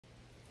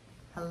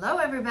Hello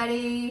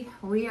everybody,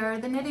 we are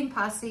the Knitting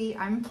Posse.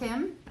 I'm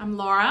Kim. I'm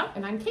Laura.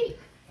 And I'm Kate.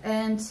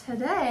 And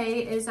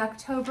today is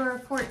October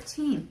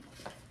 14th,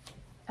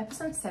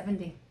 episode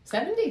 70.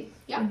 70,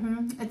 yeah.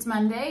 It's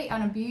Monday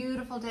on a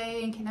beautiful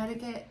day in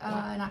Connecticut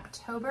in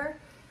October.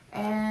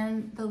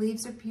 And the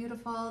leaves are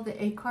beautiful,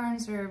 the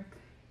acorns are,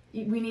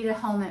 we need a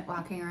helmet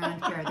walking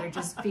around here. They're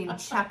just being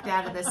chucked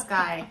out of the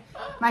sky.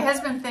 My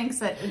husband thinks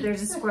that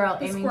there's a squirrel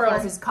aiming for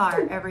his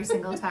car every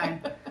single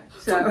time.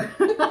 So,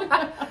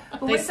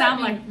 they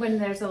sound like when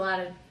there's a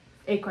lot of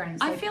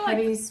acorns. I like feel like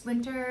heavy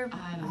winter.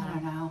 I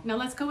don't know. No,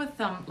 let's go with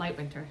light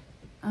winter.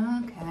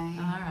 Okay.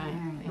 All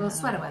right. We'll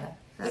sweat weather.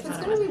 If it's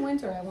going to be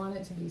winter, I want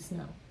it to be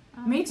snow.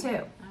 Me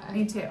too.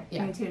 Me too.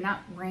 Yeah. Me too.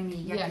 Not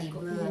rainy, yucky.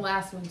 Yeah,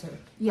 last winter.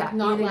 Yeah.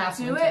 Not either last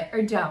do winter. it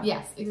or don't.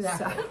 Yes,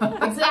 exactly. So.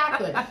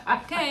 Exactly.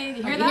 Okay,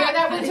 you hear You that? hear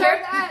that, winter?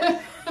 Hear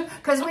that?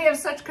 Because we have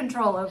such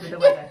control over the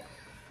weather.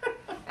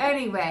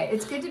 Anyway,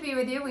 it's good to be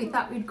with you. We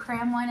thought we'd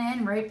cram one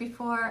in right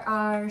before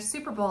our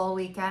Super Bowl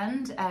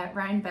weekend at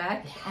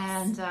Rhinebeck. Yes.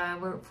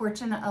 And we're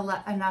fortunate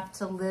enough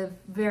to live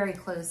very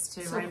close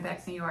to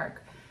Rhinebeck, New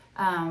York,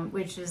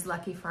 which is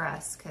lucky for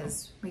us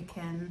because we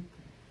can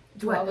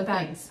do all the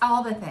things.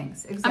 All the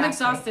things, exactly. I'm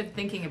exhausted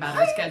thinking about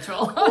our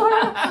schedule.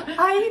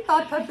 I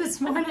thought that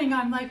this morning.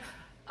 I'm like,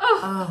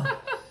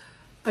 oh.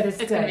 But it's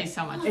going to be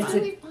so much fun. It's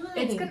going to be fine.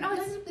 It's going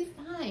to be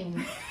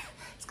fine.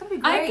 It's going to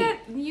be great.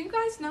 You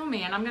guys know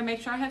me, and I'm going to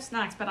make sure I have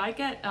snacks, but I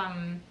get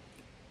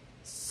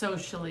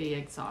socially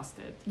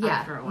exhausted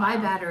after a while. My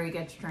battery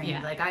gets drained.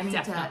 Yeah, like I need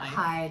definitely. to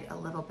hide a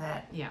little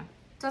bit. Yeah.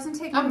 Doesn't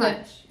take I'm much.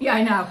 good. Yeah,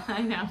 I know.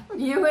 I know.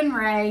 You and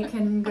Ray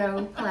can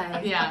go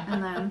play. Yeah.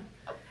 And then,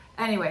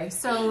 anyway,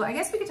 so I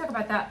guess we could talk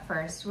about that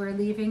first. We're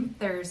leaving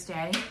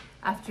Thursday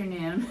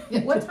afternoon.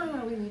 Yeah, what time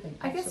are we leaving?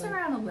 I guess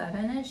around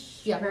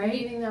 11-ish. Yeah, we're right?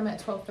 meeting them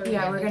at 12:30.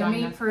 Yeah, we're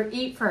going to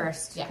eat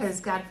first Yes. because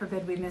God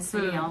forbid we miss a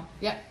meal.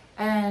 Yep.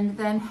 And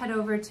then head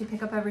over to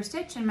Pick Up Every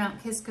Stitch in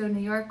Mount Kisco,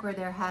 New York, where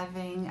they're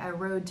having a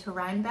road to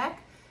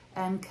Rhinebeck.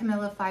 And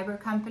Camilla Fiber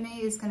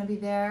Company is going to be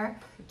there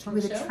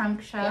with a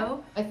trunk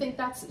show. Yeah. I think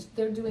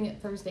they're doing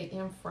it Thursday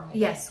and Friday.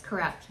 Yes,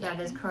 correct. Yeah.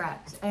 That is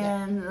correct.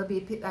 And there'll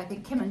be, I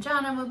think Kim and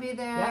Jonna will be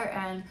there,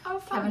 and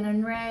Kevin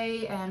and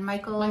Ray and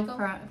Michael.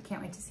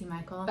 Can't wait to see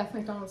Michael. Beth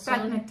McDonald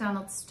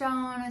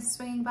Stone is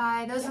swinging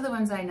by. Those are the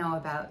ones I know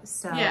about.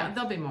 So yeah,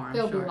 there'll be more.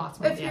 There'll be lots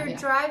more. If you're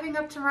driving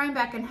up to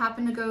Rhinebeck and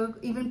happen to go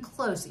even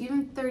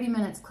 30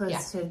 minutes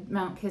close to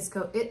Mount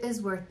Kisco, it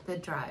is worth the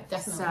drive.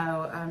 Definitely.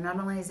 So not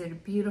only is it a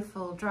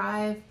beautiful drive,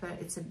 but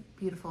it's a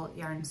beautiful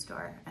yarn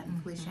store,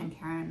 and Felicia and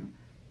Karen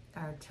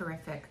are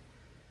terrific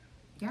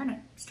yarn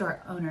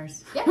store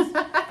owners. Yes.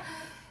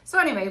 So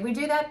anyway, we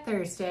do that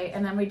Thursday,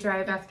 and then we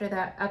drive after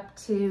that up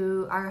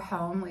to our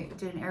home. We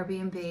did an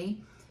Airbnb,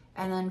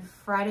 and then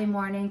Friday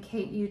morning,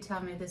 Kate, you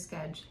tell me the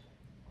schedule.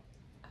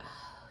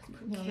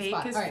 Cake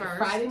is All right, first.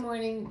 Friday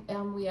morning,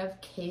 we have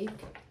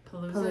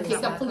Palooza.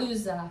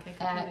 Cake-a-palooza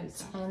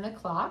at 10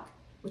 o'clock,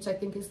 which I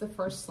think is the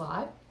first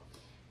slot.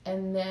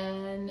 And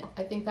then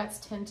I think that's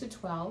 10 to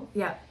 12.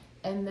 Yeah.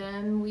 And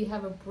then we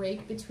have a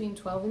break between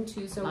 12 and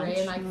 2, so Lunch.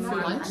 Ray and I can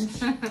have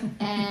lunch.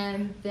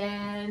 And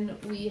then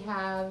we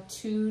have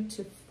 2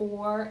 to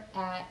 4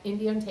 at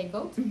India and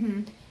Tangled.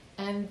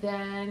 And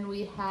then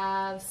we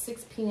have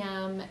 6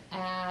 p.m.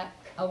 at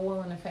A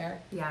Woolen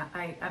Affair. Yeah,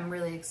 I'm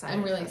really excited.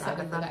 I'm really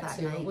excited for I love that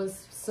too. Night. It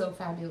was so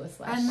fabulous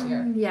last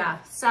year. Yeah,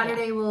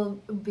 Saturday we'll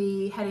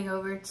be heading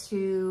over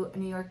to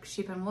New York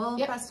Sheep and Wool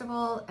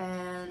Festival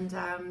and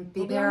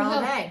be there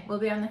all day. We'll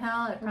be on the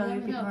hill. It'll probably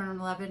be from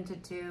 11 to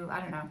 2.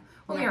 I don't know.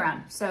 We'll be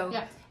around. So,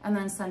 and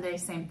then Sunday,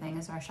 same thing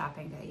as our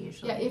shopping day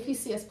usually. Yeah, if you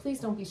see us, please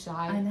don't be shy.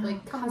 I know.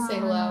 Like, come and say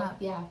hello. Up.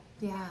 Yeah.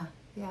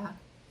 Yeah.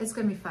 It's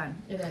gonna be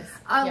fun. It is.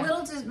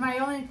 My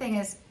only thing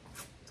is,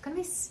 it's gonna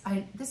be.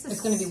 This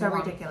is gonna be so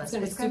warm. ridiculous.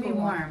 It's gonna be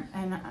warm,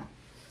 and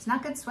it's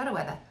not good sweater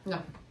weather.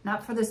 No.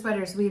 Not for the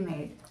sweaters we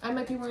made. I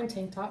might be wearing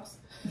tank tops.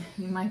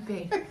 You might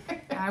be.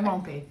 I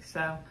won't be.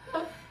 So,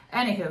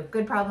 anywho,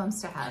 good problems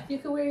to have. You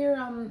could wear your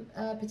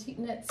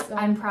PetiteKnits.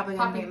 I'm probably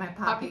gonna make my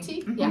poppy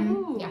tee.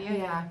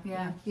 Yeah.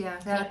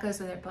 That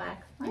goes with it.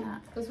 Black. Why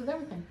not? Goes with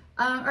everything.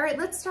 All right,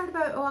 let's start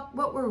about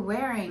what we're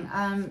wearing.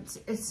 As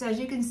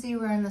you can see,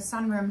 we're in the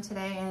sunroom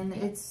today, and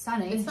it's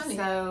sunny.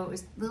 So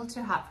it's a little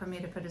too hot for me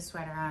to put a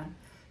sweater on.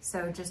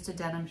 So just a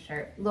denim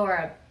shirt.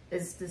 Laura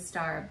is the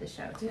star of the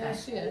show today. Yeah,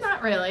 she is.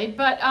 Not really,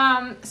 but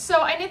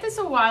so I knit this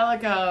a while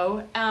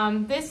ago.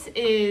 This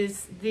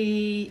is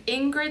the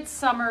Ingrid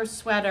summer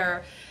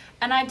sweater,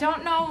 and I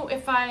don't know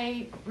if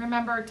I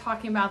remember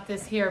talking about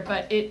this here,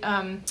 but it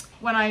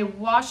when I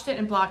washed it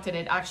and blocked it,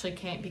 it actually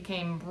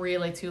became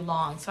really too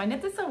long. So I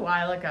knit this a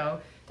while ago,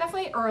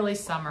 definitely early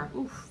summer.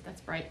 Oof,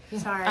 that's bright.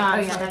 Sorry.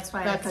 That's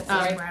why I put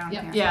this brown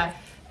here. Yeah,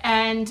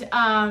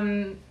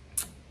 and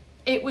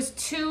it was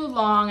too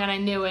long, and I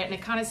knew it, and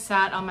it kind of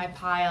sat on my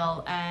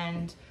pile.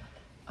 And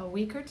a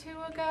week or two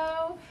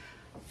ago,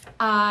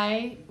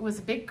 I was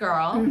a big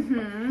girl,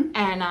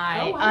 and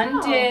I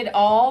undid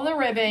all the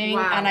ribbing,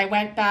 and I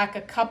went back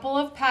a couple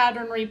of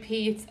pattern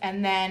repeats,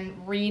 and then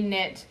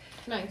re-knit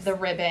the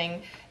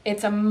ribbing.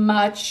 It's a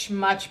much,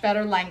 much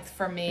better length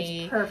for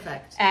me. It's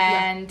perfect.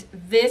 And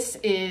this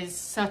is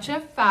such a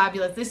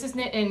fabulous, this is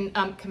knit in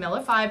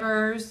Camilla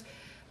Fibers,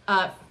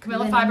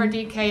 Camilla Fiber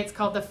DK. It's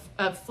called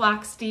the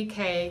Flax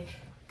DK.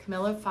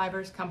 Camilla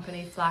Fibers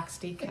Company, Flax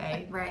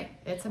DK. Right.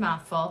 It's a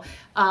mouthful.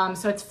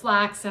 So it's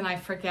flax and I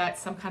forget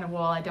some kind of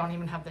wool. I don't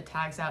even have the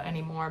tags out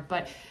anymore,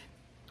 but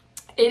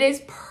it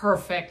is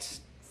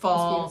perfect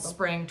fall,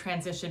 spring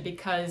transition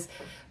because,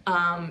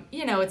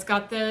 you know, it's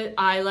got the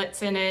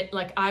eyelets in it.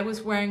 Like I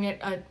was wearing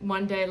it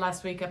one day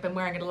last week. I've been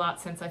wearing it a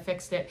lot since I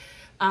fixed it.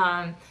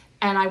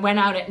 And I went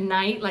out at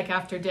night, like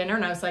after dinner,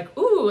 and I was like,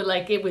 ooh,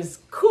 like it was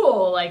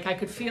cool. Like I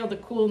could feel the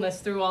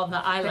coolness through all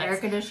the eyelets. The air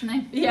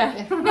conditioning?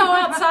 Yeah. No,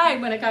 outside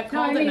when it got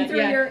cold. No, I mean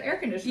through your air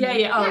conditioning.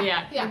 Yeah. Oh,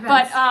 yeah.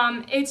 But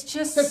it's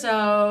just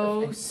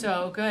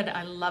so good.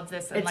 I love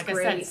this. And it's like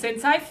great. I said,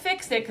 since I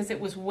fixed it, because it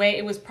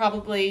was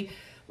probably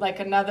like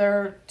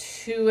another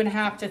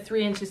 2.5 to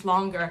 3 inches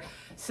longer.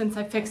 Since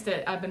I fixed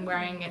it, I've been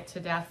wearing it to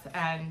death,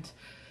 and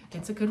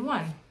it's a good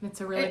one. It's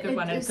a really good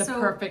one. It's a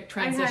perfect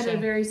transition. I had a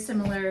very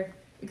similar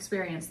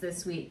experience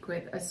this week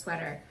with a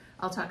sweater.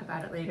 I'll talk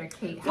about it later.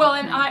 Kate. Well,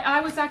 and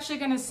I was actually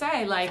going to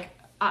say, like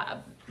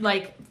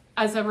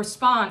as a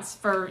response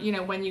for, you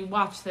know, when you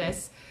watch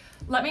this,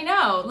 let me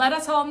know. Let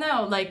us all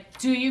know. Like,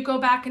 do you go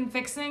back and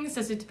fix things?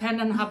 Does it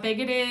depend on how big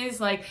it is?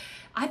 Like,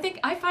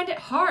 I find it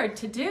hard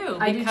to do.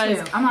 I do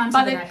too. I'm on to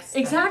the next.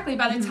 Exactly.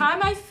 By the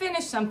time I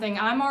finish something,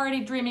 I'm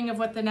already dreaming of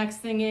what the next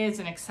thing is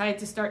and excited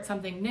to start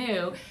something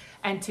new.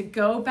 And to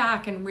go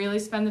back and really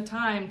spend the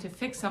time to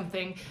fix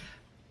something,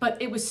 but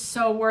it was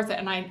so worth it.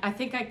 And I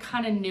think I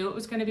kind of knew it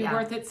was going to be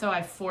worth it, so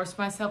I forced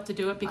myself to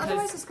do it because...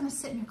 Otherwise it's going to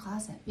sit in your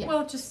closet. Yeah.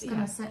 Well, just... It's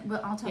going to sit... Well,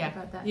 I'll talk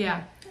about that.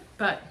 Yeah.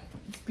 But...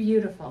 It's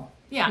beautiful.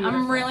 Yeah,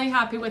 I'm really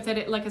happy with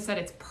it. Like I said,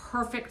 it's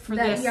perfect for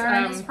this. That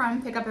yarn is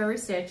from Pick Up Every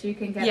Stitch. You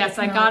can get. Yes,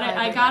 I got it.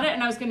 I got it,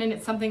 and I was going to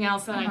knit something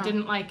else, and I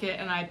didn't like it,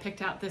 and I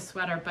picked out this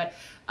sweater. But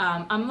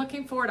I'm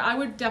looking forward. I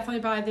would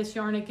definitely buy this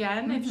yarn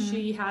again if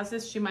she has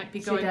this. She might be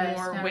going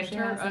more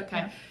winter. Okay.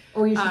 Yeah.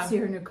 Oh, you should see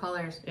her new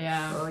colors.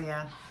 Yeah. Oh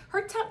yeah.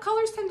 Her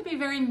colors tend to be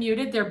very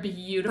muted. They're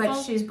beautiful.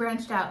 But she's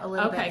branched out a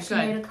little bit. She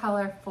made a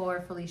color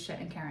for Felicia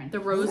and Karen. The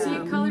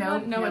rosy colored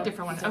one? No, a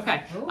different one.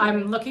 Okay. Ooh.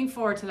 I'm looking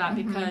forward to that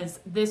because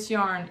this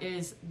yarn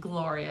is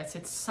glorious.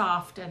 It's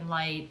soft and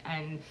light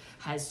and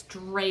has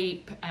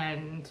drape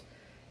and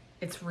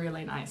it's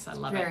really nice. I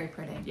love it. Very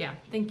pretty. Yeah,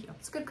 thank you.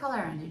 It's a good color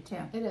on you too.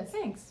 It is.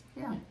 Thanks.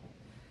 Yeah.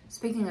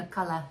 Speaking of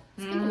color.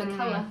 Speaking of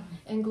color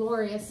and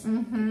glorious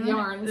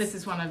yarns. This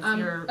is one of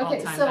your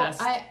all-time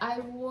best. I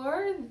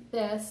wore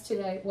this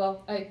today.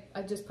 Well, I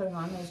just put it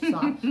on as you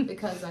saw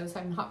because I was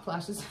having hot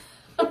flashes.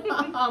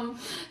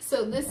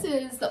 So this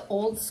is the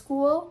Old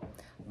School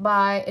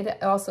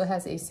it also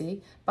has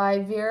AC, by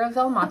Vera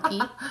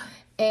Velmaki.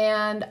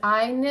 And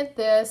I knit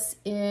this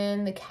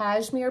in the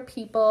Cashmere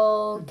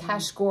People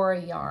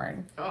Kashgora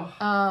yarn.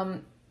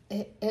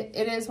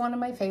 It is one of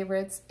my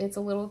favorites. It's a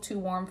little too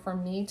warm for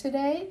me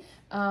today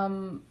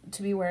to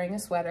be wearing a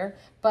sweater,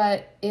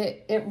 but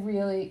it's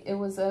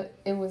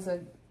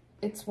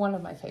one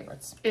of my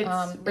favorites. It's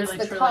really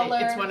the truly, color,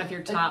 it's one of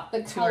your top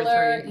the 2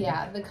 color, or 3.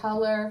 Yeah, the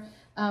color,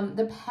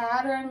 the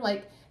pattern,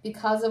 like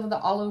because of the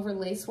all over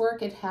lace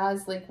work, it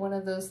has like one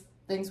of those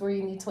things where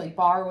you need to like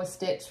borrow a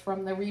stitch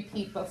from the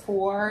repeat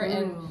before. Ooh.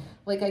 And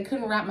like I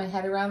couldn't wrap my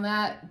head around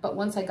that, but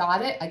once I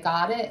got it,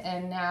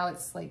 and now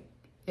it's like,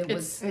 it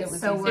was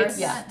so worth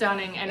it. It's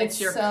stunning, and it's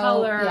your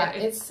color. Yeah,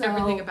 it's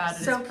everything about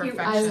it is perfection.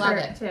 I love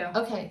it too.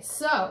 Okay,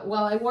 so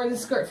I wore the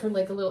skirt for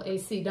like a little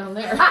AC down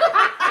there.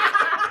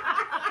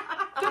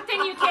 Good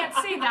thing you can't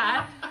see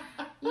that.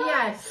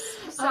 Yes.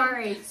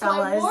 Sorry, fellas. So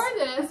I wore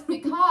this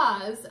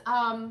because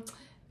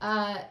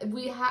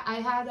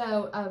I had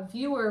a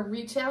viewer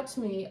reach out to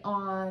me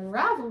on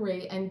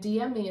Ravelry and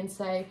DM me and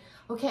say,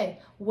 okay,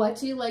 what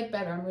do you like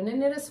better? I'm going to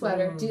knit a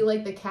sweater. Do you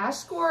like the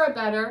Kashgora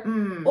better,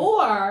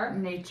 or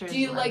do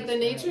you like the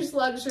Nature's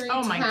Luxury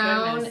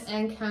Town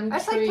and Country?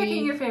 That's like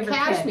picking your favorite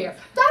Cashmere. Kit.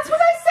 That's what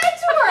I said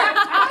to her.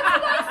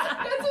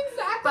 That's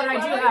exactly but I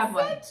what do I have said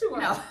one. to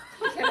her. No.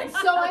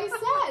 So I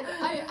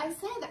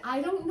said,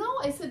 I don't know.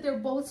 I said, they're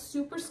both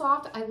super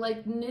soft. I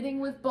like knitting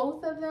with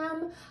both of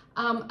them.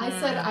 I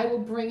said, I will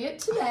bring it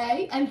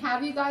today and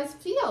have you guys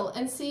feel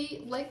and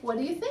see, like, what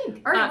do you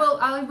think? All right, well,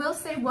 I will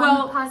say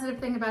one positive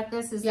thing about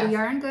this is the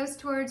yarn goes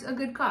towards a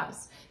good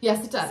cause.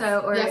 Yes, it does.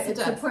 So, or yes, it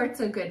supports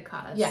a good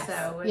cause. Yes.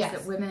 So, is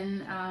it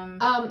women?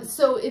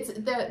 So it's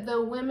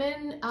the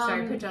women.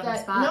 Sorry, put you on the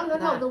spot.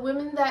 No. The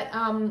women that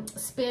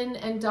spin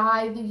and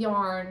dye the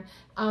yarn.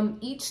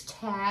 Each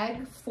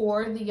tag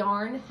for the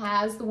yarn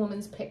has the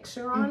woman's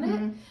picture on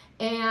it,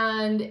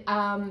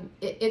 and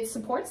it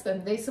supports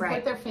them. They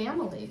support their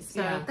families.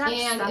 So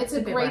it's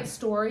a great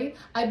story.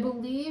 I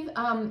believe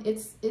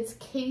it's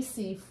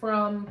Casey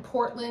from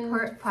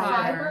Portland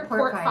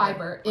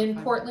Fiber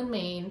in Portland,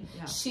 Maine.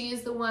 Yeah. She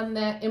is the one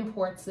that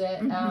imports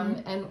it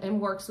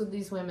and works with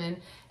these women.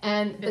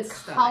 And the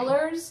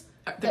colors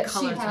that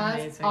she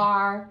has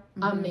are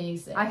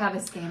amazing. I have a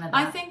scan of that.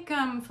 I think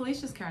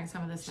Felicia's carrying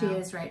some of this now. She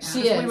is right now.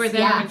 She is. We were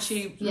there when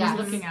she was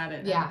looking at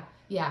it.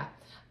 Yeah.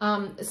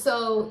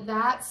 So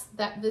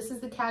this is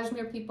the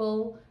cashmere,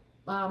 people.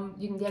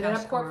 You can get it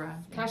at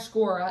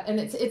Kashgora, and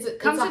it's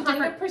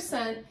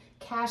 100%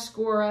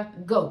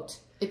 Kashgora goat.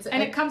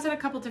 It comes in a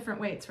couple different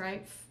weights,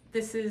 right?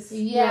 This is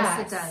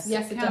yes, it does.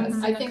 Yes, it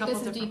does. I think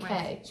this is DK.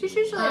 Ways. She's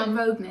usually at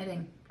Vogue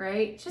Knitting,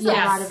 right? She's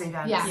yes. a lot of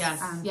events.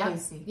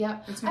 Yes.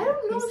 Yep. I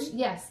don't know.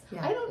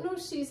 I don't know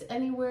if she's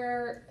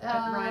anywhere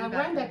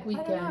Rhinebeck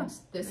weekend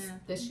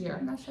this year.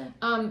 I'm not sure.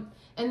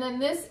 And then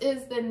this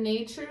is the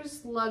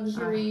Nature's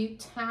Luxury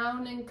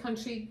Town and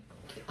Country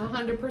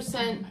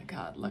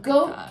 100%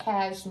 goat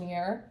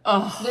cashmere.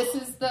 Oh. This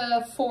is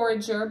the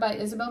Forager by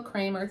Isabel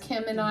Kramer.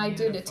 Kim and I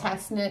did a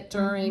test knit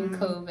during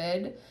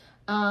COVID.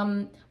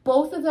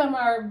 Both of them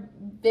are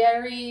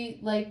very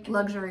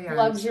luxury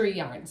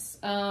yarns,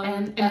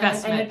 and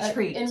investment and a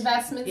treat.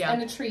 Investments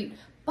and a treat,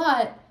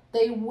 but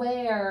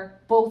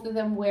both of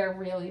them wear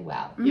really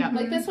well. Yeah.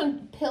 Like this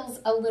one pills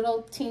a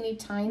little teeny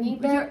tiny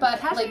bit,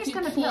 but like you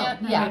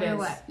can't.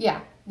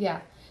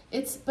 Yeah.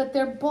 But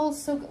they're both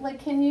so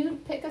can you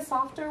pick a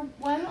softer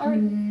one or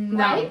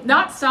right?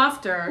 Not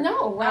softer.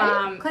 No,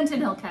 right? Clinton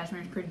Hill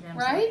cashmere is pretty damn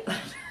right.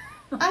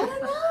 I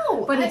don't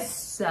know, but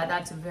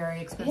that's a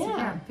very expensive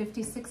yarn.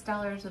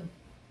 $56 a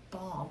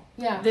ball.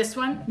 Yeah. This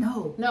one?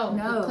 No.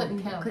 Clinton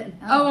Hill.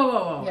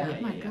 Oh. Yeah.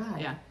 Oh my God.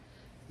 Yeah.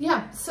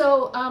 Yeah,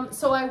 so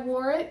I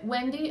wore it.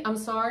 Wendy, I'm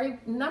sorry,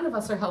 none of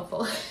us are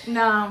helpful.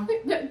 No.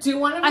 Do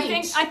one of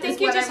each. I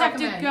think you just have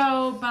to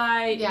go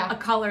by a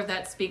color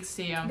that speaks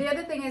to you. The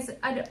other thing is,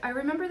 I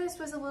remember this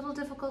was a little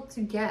difficult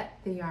to get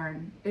the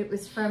yarn. It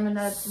was from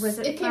another.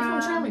 It came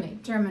from Germany.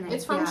 Germany.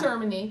 It's from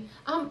Germany.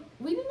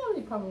 We didn't have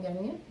any problem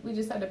getting it. We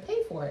just had to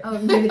pay for it. Oh,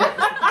 maybe that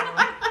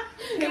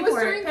was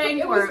the problem.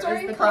 It was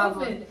during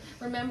COVID.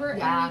 Remember?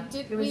 Yeah, and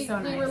it was so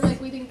nice. We were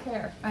like, we didn't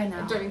care. I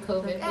know. During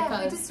COVID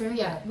because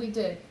we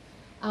did.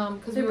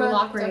 Because we were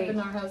locked up in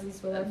our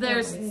houses with our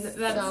families.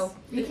 So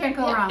you can't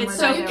go wrong. It's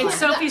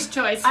Sophie's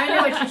choice. I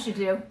know what you should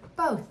do.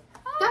 Both.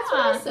 That's what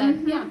I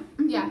said.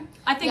 Yeah.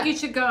 I think you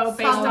should go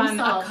based on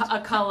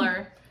a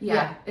color.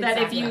 That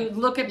if you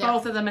look at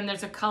both of them and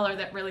there's a color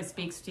that really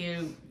speaks to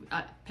you,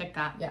 pick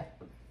that. Yeah.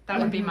 That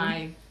would be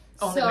my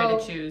only way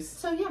to choose.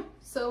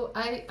 So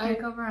I can't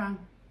go wrong.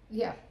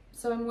 Yeah.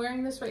 So I'm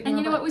wearing this right now. And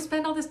you know what? We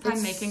spend all this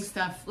time making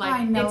stuff.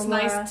 Like, it's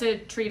nice to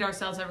treat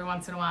ourselves every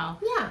once in a while.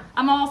 Yeah.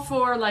 I'm all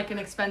for like an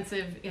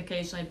expensive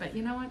occasionally, but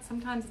you know what?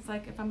 Sometimes it's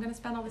like, if I'm going to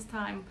spend all this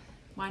time,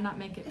 why not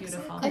make it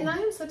beautiful? And I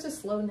am such a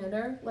slow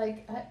knitter.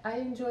 Like, I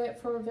enjoy it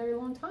for a very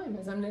long time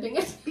as I'm knitting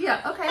it.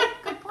 Yeah. Okay.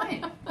 Good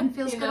point. And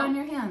feels good on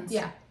your hands.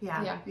 Yeah.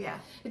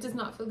 It does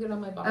not feel good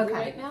on my body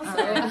right now.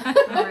 So.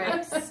 All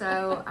right.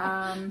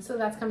 So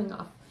that's coming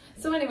off.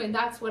 So anyway,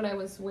 that's what I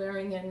was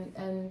wearing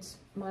and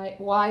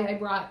why I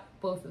brought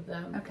both of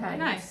them. Okay.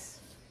 Nice.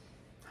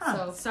 Huh.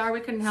 So sorry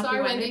we couldn't help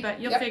you, Wendy, but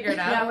you'll figure it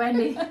out. Yeah,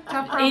 Wendy.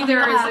 Either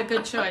is a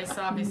good choice,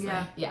 obviously.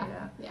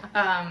 Yeah.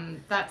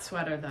 That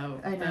sweater though,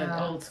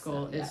 the old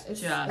school is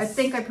just. I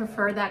think I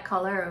prefer that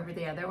color over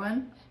the other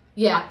one.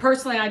 Yeah.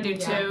 Personally, I do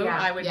too.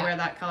 I would wear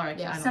that color.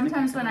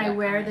 Sometimes when I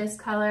wear this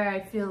color,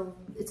 I feel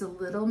it's a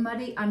little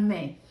muddy on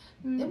me.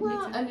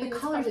 Well, I mean, the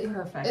color's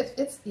perfect.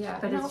 It's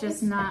but it's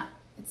just not.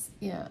 It's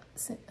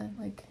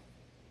like.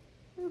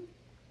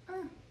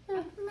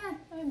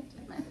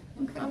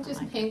 I'm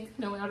just pink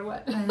no matter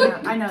what.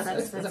 I know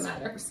that's doesn't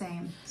matter.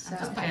 Same. So. I'm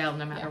just pale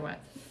no matter what.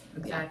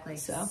 Exactly.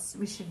 So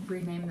we should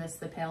rename this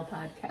the Pale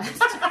Podcast.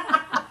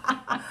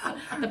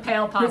 The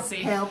Pale Posse.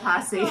 The Pale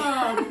Posse.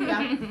 Oh,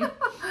 yeah.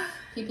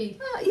 PP.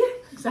 Yeah,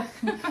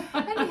 exactly.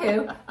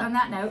 Anywho, on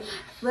that note,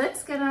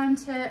 let's get on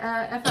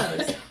to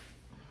FOs.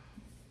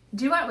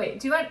 What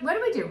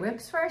do we do?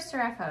 Whips first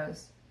or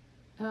FOs?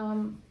 FOs.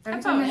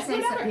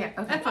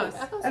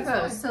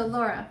 FOs. So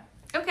Laura.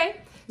 Okay.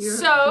 You're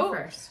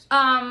first.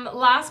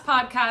 Last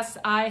podcast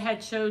I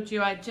had showed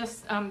you, I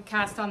just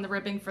cast on the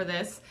ribbing for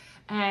this,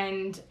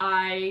 and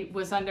I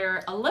was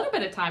under a little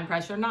bit of time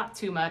pressure, not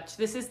too much.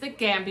 This is the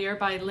Gambier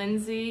by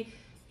Lindsay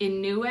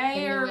Inoue,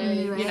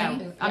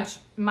 I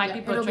might be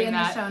butchering It'll be in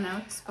that. The show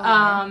notes.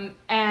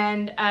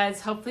 And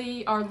as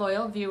hopefully our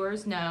loyal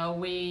viewers know,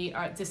 we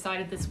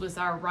decided this was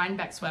our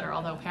Rhinebeck sweater,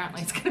 although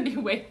apparently it's going to be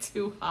way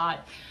too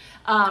hot.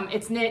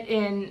 It's knit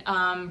in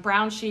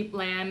Brown Sheep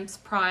Lamb's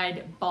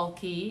Pride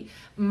Bulky.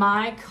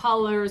 My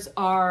colors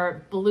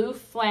are blue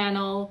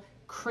flannel,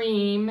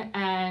 cream,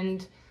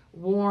 and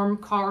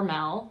warm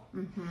caramel.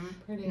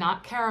 Pretty.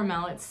 Not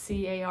caramel, it's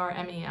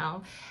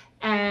Carmel.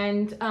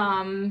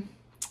 And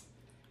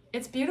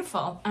it's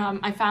beautiful.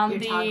 I found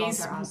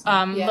these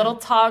little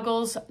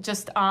toggles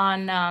just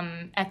on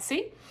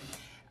Etsy.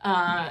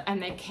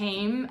 And they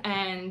came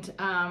and...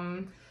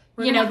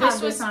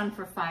 this was on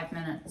for 5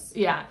 minutes.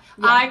 Yeah.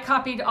 I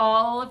copied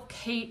all of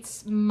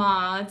Kate's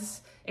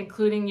mods,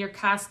 including your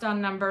cast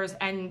on numbers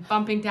and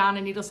bumping down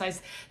a needle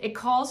size. It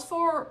calls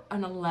for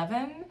an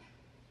 11,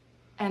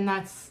 and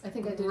that's I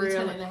think I did a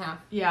 10 and a half.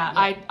 Yeah.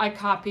 I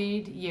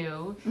copied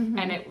you,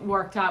 and it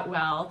worked out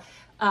well.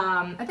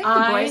 I think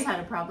the boys had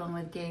a problem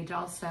with gauge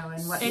also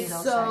and what needle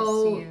size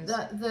to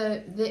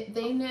use.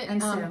 They knit,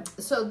 And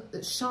so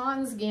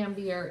Sean's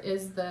Gambier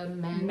is the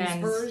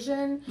men's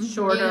version.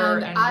 Shorter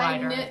and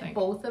wider, I knit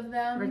both of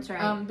them. That's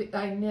right.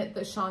 I knit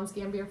the Sean's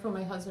Gambier for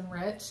my husband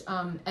Rich.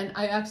 And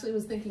I actually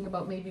was thinking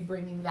about maybe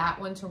bringing that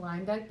one to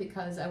Rhinebeck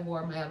because I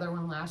wore my other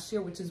one last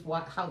year, which is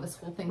how this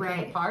whole thing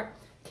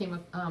came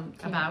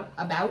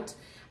about.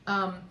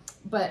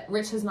 But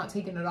Rich has not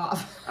taken it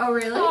off. Oh,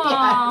 really?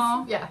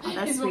 Yes. Yeah.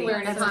 Oh, he's been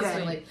wearing it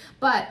constantly. Good.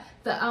 But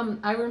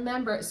I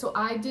remember, so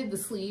I did the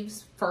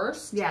sleeves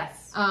first.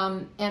 Yes.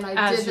 And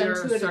I did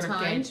them 2 at a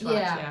time. Swatch,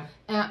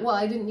 yeah. Well,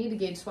 I didn't need a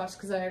gauge swatch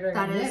because I had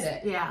already knit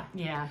it. Yeah.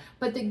 Yeah.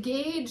 But the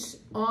gauge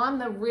on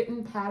the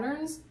written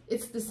patterns,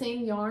 it's the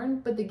same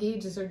yarn, but the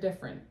gauges are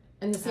different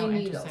and the same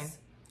needles.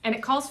 And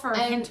it calls for a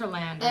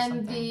hinterland or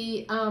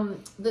something.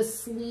 And the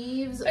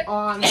sleeves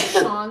on the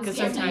Sean's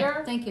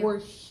Gambier were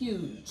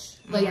huge.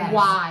 Like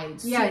wide,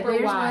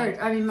 super wide.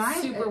 I mean,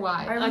 mine super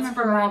wide. I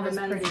remember mine was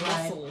pretty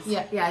wide.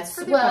 Yeah, it's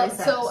for the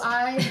biceps. So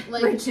I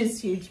like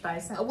Rich's huge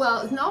biceps.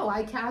 Well, no,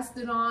 I cast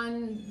it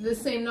on the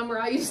same number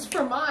I used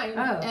for mine.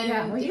 Oh, and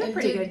yeah. Well, you have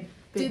pretty good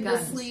big guns.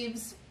 The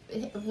sleeves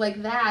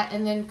like that,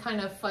 and then kind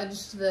of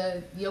fudged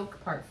the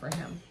yoke part for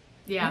him.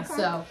 Yeah.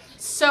 Okay.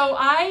 So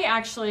I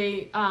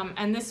actually,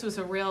 and this was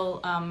a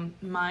real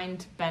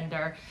mind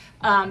bender,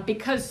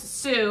 because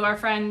Sue, our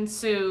friend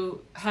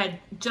Sue, had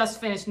just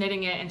finished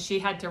knitting it, and she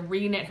had to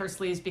re-knit her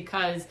sleeves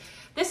because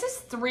this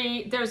is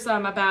there's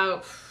 9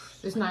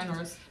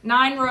 rows.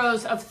 9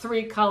 rows of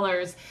 3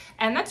 colors,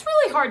 and that's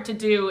really hard to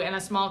do in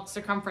a small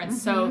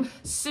circumference. So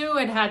Sue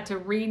had to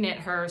re-knit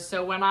her.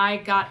 So when I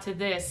got to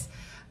this,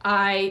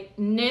 I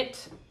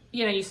knit.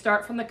 You know, you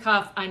start from the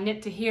cuff, I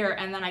knit to here,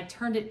 and then I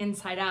turned it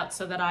inside out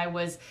so that I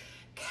was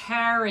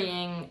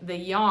carrying the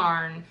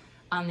yarn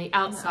on the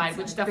outside,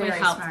 which definitely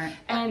helped. Smart.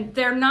 And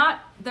they're not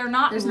There's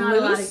loose, not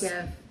a lot of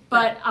give.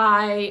 But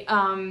I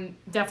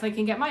definitely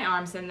can get my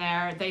arms in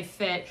there. They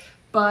fit,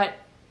 but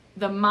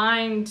the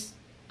mind,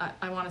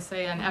 I want to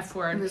say an F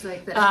word. It was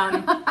like this.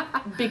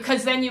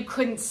 Because then you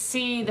couldn't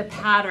see the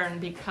pattern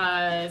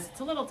because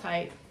it's a little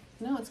tight.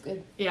 No, it's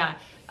good. Yeah.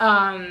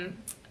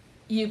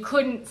 You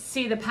couldn't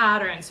see the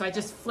pattern, so I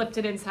just flipped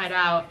it inside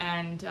out,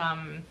 and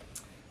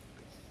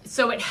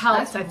so it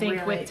helps, I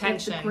think, with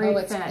tension.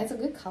 It's a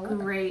good color.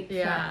 Great fit.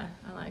 Yeah,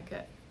 I like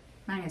it.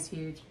 Mine is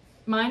huge.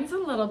 Mine's a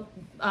little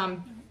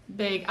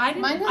big.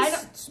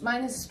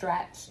 Mine is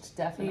stretched,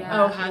 definitely.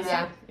 Yeah. Oh, has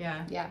it?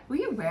 Yeah. Yeah. Well,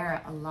 you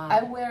wear it a lot.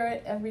 I wear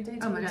it every day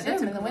to the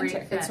gym in the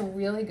winter. Fit. It's a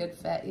really good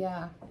fit,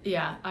 yeah.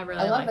 Yeah, I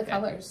really like it. I love the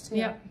colors, too.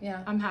 Yep.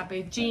 Yeah. I'm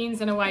happy.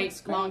 Jeans and a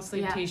white long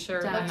sleeve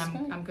t-shirt,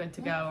 and I'm good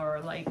to go, or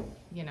like,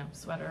 you know,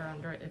 sweater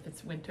under it if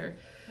it's winter.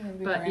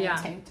 But yeah,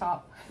 a tank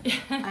top.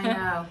 I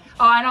know.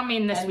 Oh, I don't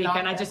mean this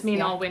weekend. I just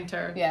mean all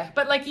winter. Yeah.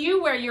 But like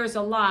you wear yours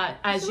a lot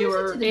as you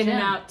were in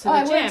and out to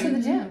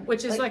the gym,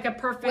 which is like a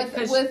perfect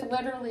with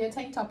literally a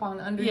tank top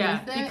on underneath.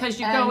 Yeah, because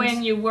you go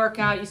in, you work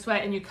out, you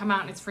sweat, and you come out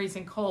and it's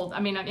freezing cold.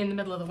 I mean, in the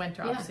middle of the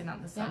winter, obviously not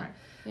in the summer.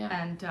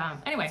 Yeah. And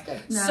anyway,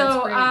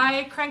 so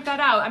I cranked that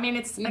out. I mean,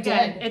 it's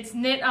it's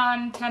knit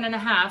on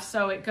 10.5,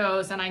 so it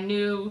goes, and I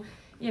knew.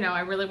 You know,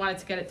 I really wanted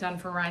to get it done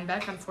for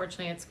Rhinebeck.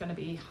 Unfortunately, it's going to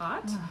be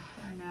hot. Oh,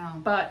 I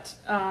know. But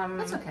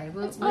that's okay.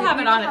 We'll have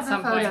it on at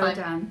some point.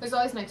 Done. There's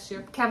always next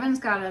year. Kevin's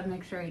got to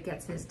make sure he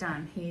gets his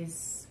done.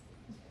 He's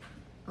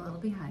a little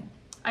behind.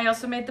 I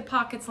also made the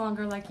pockets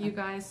longer, like you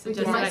guys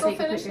suggested. Did Michael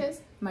finish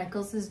his?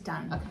 Michael's is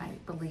done. Okay.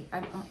 I believe.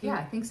 Yeah,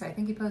 I think so. I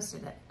think he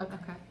posted it.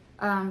 Okay.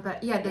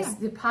 But yeah,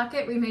 the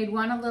pocket, we made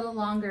one a little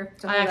longer.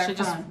 I actually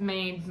just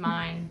made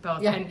mine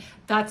both. And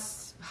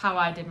that's how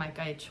I did my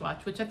gauge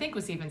swatch, which I think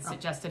was even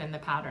suggested in the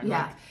pattern.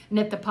 Yeah. Like,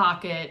 knit the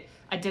pocket.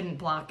 I didn't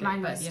block it.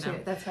 Mine but, was you know.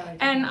 too. That's how I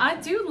did And mine.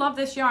 I do love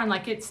this yarn.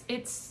 Like it's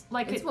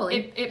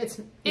woolly.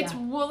 It's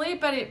woolly,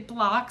 but it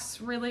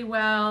blocks really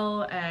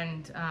well.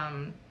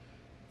 And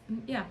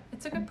yeah,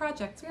 it's a good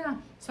project. Yeah.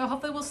 So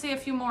hopefully we'll see a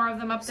few more of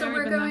them up there. So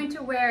we're going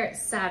to wear it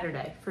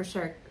Saturday for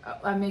sure.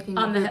 I'm making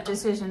a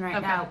decision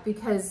right now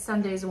because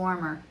Sunday's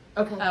warmer.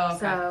 Okay. Oh, okay.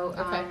 So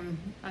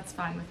that's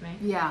fine with me.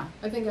 Yeah.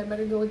 I think I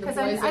better go with the boys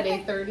at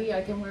 8:30.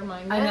 I can wear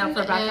mine then. I know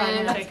for about 5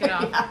 minutes. Take it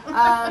off.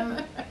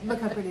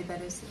 Look how pretty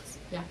that is.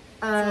 Yeah.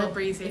 It's a little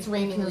breezy. It's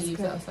raining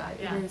leaves outside.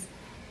 Yeah. It is.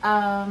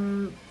 I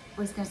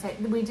was going to say,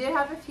 we did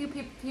have a few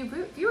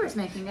viewers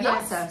making it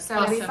also.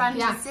 So it'll be fun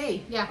to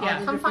see.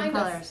 Yeah. Come find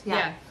colors. us.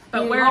 Yeah.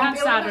 But wear it on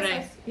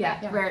Saturday.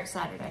 Wear it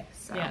Saturday.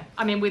 So. Yeah.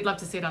 I mean, we'd love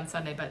to see it on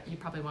Sunday, but you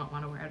probably won't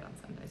want to wear it on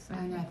Sunday. So.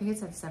 I know. I think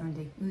it's at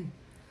 70.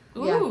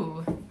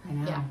 Ooh. I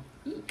know. Yeah.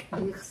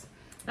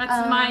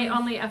 That's my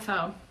only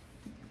FO.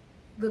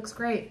 Looks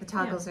great. The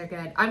toggles are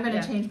good. I'm going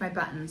to change my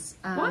buttons.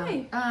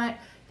 Why?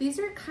 These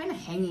are kind of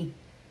hangy.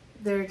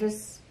 They're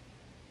just,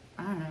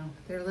 I don't know.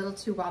 They're a little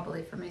too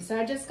wobbly for me. So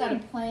I just got a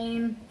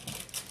plain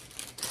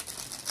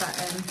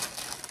button.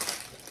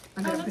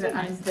 I'm going to put it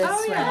on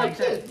this way. I like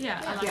that.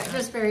 Yeah, I like that.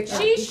 Just very.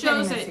 She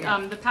shows it.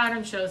 The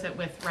pattern shows it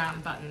with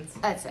round buttons.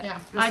 That's it. Yeah.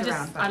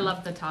 I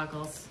love the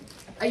toggles.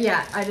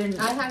 Yeah, I didn't.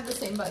 I have the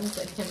same buttons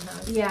that Kim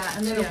has. Yeah,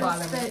 and They don't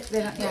bother me.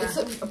 They don't, yeah.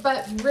 So,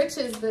 but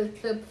Rich's,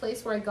 the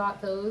place where I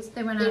got those,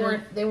 they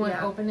weren't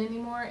yeah. open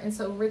anymore, and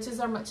so Rich's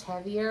are much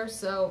heavier.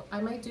 So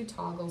I might do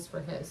toggles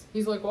for his.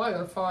 He's like, "Why?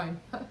 They're fine."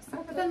 But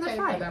then they're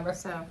fine. Whatever.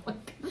 So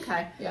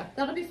okay, yeah,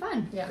 that'll be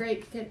fun. Yeah,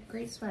 great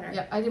sweater.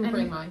 Yeah, I didn't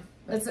bring mine.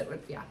 That's it.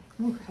 Yeah,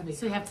 Ooh, heavy.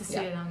 So you have to see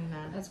it on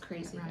That's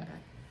crazy. Rhinebeck.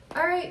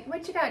 All right,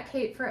 what you got,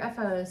 Kate, for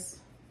FOs?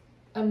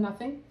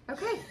 Nothing.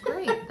 Okay,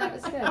 great. That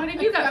was good. What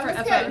have you got for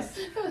FOs?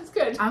 That was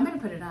good. I'm gonna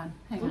put it on.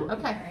 Hang on.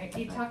 Okay. All right,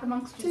 you talk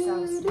amongst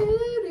yourselves.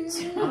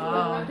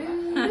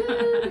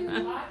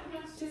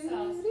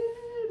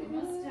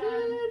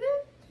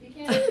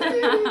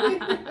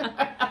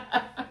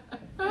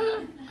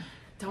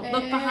 Don't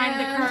look behind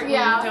the curtain.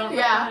 Yeah, Don't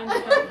yeah.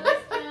 look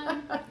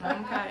behind the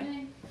curtain.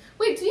 Okay.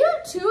 Wait, do you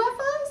have 2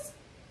 FOs?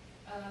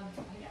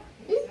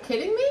 Are you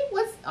kidding me?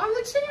 What's on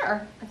the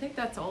chair? I think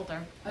that's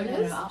older. Oh,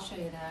 no, I'll show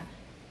you that.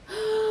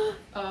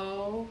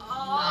 Oh.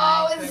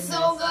 Oh, it's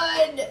so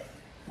good.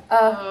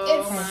 Oh,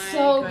 It's my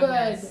so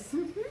goodness.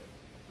 good.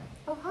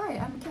 Oh, hi,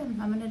 I'm Kim.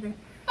 I'm a knitter.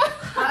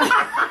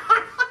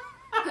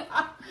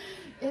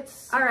 It's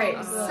so All right,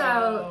 good.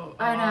 so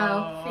I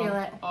know, feel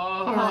it.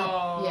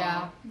 Oh.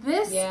 Yeah.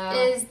 This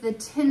is the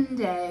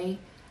Tinde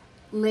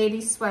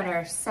Lady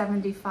Sweater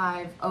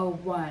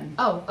 7501.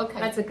 Oh, okay.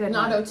 That's a good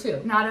Not one.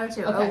 02. Not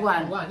 02, Okay,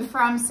 01. 01.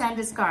 From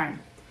Sandnes Garn.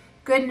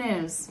 Good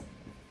news.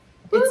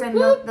 It's in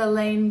the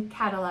Laine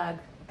catalog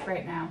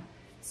right now.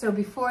 So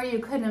before you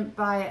couldn't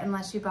buy it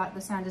unless you bought the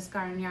Sandnes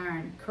Garn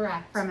yarn.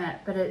 Correct. From it,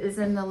 but it is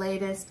in the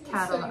latest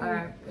catalog.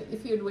 So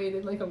if you had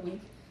waited like a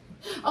week.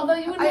 Although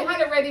you wouldn't have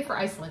had it ready for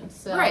Iceland.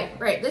 So. Right.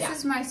 This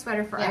is my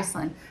sweater for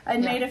Iceland. I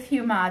made a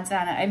few mods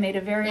on it. I made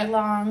a very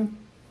long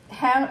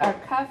hem or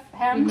cuff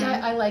hem.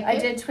 I like it. I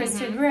did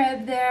twisted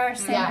rib there,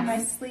 same on my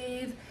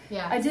sleeve.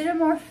 Yeah. I did a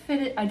more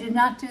fitted. I did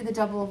not do the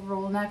double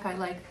roll neck. I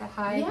like the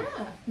high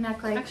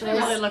neck like Actually,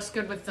 this. it really looks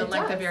good with the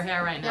length of your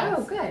hair right now.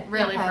 Oh, good.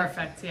 Really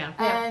perfect, yeah.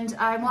 And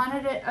I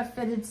wanted it a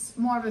fitted,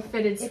 more of a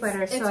fitted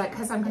sweater, so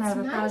because I'm gonna have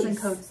 1,000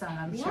 coats on,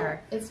 I'm sure.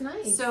 It's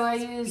nice. So I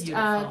used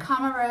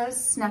Kama Rose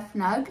Snuff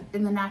Nug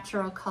in the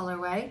natural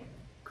colorway.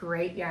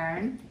 Great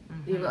yarn.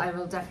 I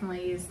will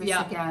definitely use this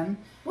again.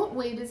 What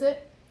weight is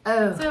it?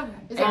 Oh, so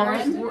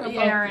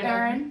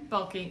Aran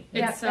bulky.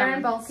 It's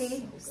Aran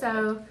bulky.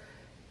 So,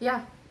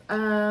 yeah.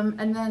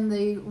 And then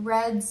the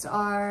reds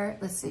are,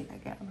 let's see if I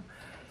get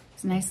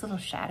it's a nice little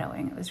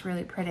shadowing. It was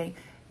really pretty.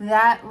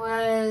 That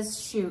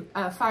was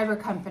Fiber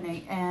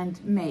Company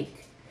and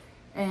Make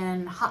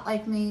and Hot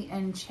Like Me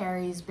and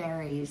Cherries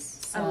Berries.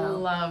 So I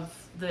love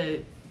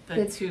the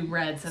 2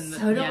 reds and the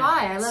so do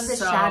I love the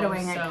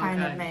shadowing it kind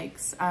good. of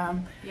makes.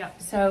 Yep.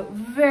 So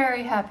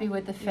very happy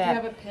with the fit. Do you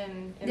have a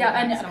pin in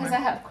I know, because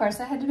of course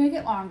I had to make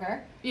it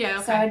longer. Yeah,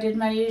 okay. So I did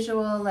my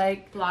usual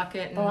like block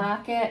it, and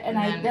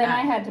then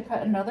I had to put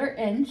another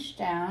inch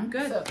down.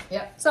 Good.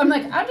 So I'm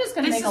like, I'm just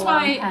gonna make a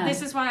long pen.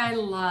 This is why I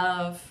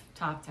love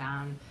top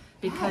down,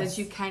 because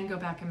you can go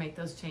back and make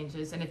those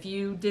changes. And if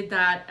you did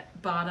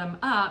that bottom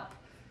up,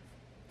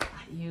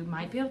 you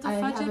might be able to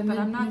fudge it, but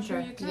I'm not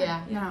sure you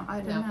can. No, I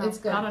don't know. It's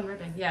good. Not on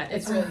ribbon. Yeah,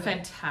 it's really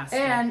fantastic.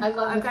 And I've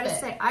got to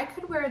say, I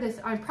could wear this.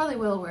 I probably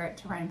will wear it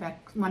to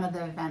Rhinebeck, one of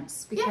the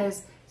events,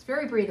 because it's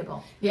very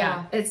breathable.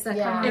 Yeah, it's the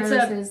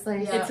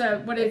it's a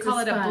what do you call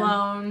it? A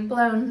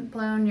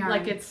blown yarn.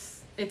 Like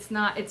it's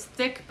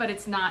thick, but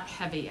it's not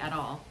heavy at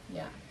all.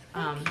 Yeah.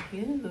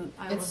 Cute.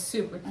 It's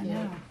super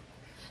cute.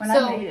 When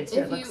I made it too,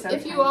 it looked so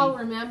if you all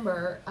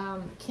remember,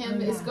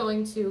 Kim is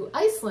going to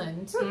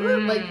Iceland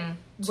like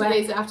 2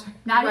 days after,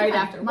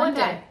 after one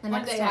day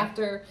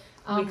after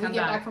we get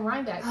back from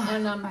Rhinebeck,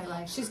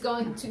 and she's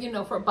going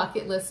to for a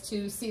bucket list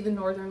to see the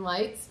Northern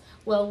Lights.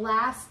 Well,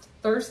 last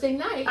Thursday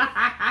night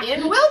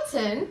in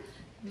Wilton,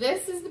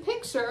 this is the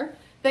picture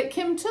that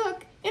Kim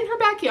took in her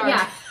backyard.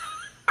 Yeah,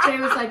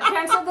 Jay was like,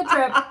 cancel the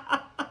trip.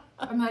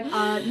 I'm like,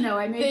 no,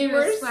 I made you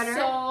a sweater. They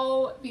were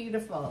so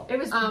beautiful. It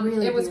was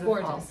really It was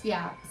beautiful. gorgeous.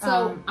 Yeah.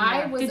 So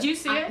I was. Did you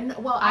see it?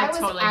 Well, I was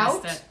totally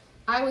out. missed it.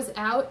 I was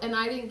out, and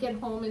I didn't get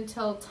home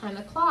until 10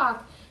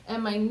 o'clock.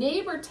 And my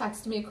neighbor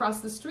texted me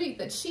across the street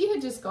that she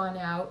had just gone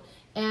out,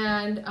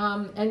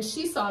 and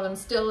she saw them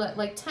still at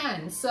like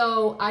 10.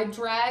 So I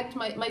dragged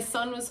my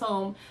son was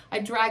home. I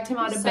dragged him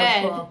out of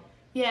bed. Cool.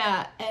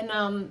 Yeah,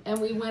 and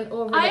we went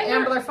over to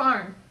Ambler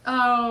Farm.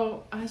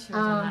 Oh, I should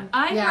have done that.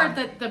 I heard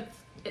that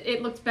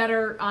it looked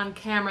better on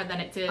camera than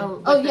it did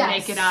with the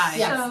naked eye.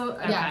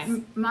 Yes.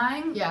 So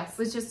mine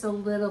was just a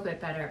little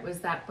bit better. It was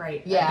that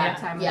bright at that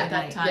time of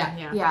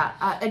the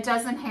night. It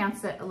does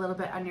enhance it a little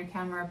bit on your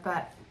camera,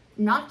 but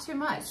not too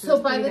much. So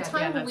by the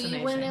time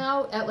we went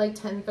out at like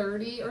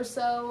 10:30 or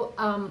so,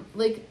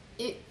 like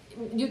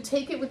you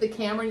take it with the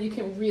camera and you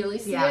can really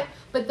see Yeah. it.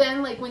 But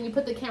then, like when you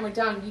put the camera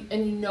down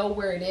and you know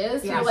where it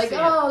is, Yeah, you're like, see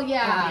it. oh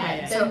yeah.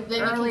 Yeah. So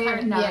Then earlier,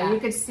 you can you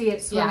could see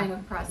it swimming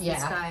across the yeah,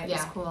 sky. It yeah,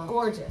 was cool.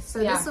 gorgeous. So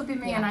this will be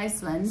me in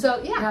Iceland.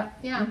 So yeah, Yep.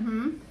 yeah.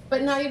 Mm-hmm.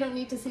 But now you don't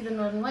need to see the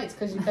Northern Lights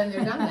because you've been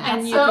there, done that.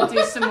 And you so. can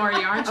do some more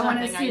yarn I shopping. want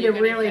to Are see you the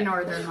gonna really get-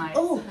 northern lights.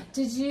 Oh,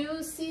 did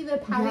you see the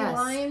Patty Yes,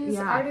 Lyons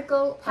yeah.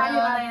 article? Patty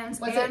Lyons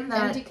was and it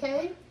that-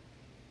 MDK?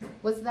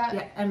 Was that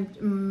Yeah, and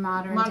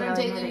modern Daily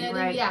daily Knitting?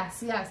 right?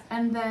 Yes, yes.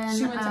 And then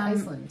She went to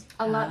Iceland.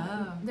 A lot.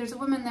 Oh. There's a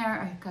woman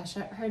there. Oh gosh,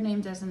 her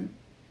name doesn't.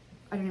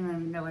 I don't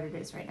even know what it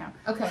is right now.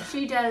 Okay.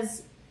 She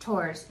does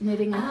tours,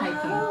 knitting and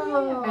hiking.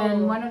 Oh.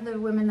 And one of the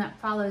women that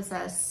follows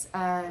us,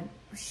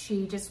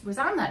 she just was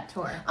on that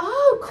tour.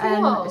 Oh,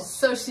 cool. And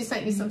so she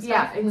sent you some stuff.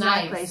 Yeah,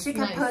 exactly. Nice. She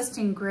kept nice.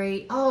 posting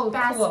great. Oh,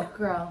 Basque cool.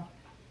 girl.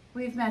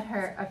 We've met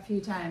her a few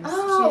times.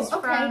 Oh, she's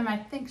okay. from, I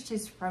think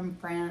she's from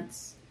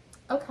France.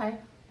 Okay.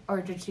 Or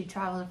did she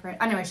travel to France?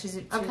 Anyway, she's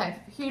a Okay.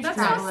 huge That's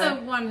traveler.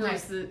 also one who's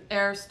Nice. the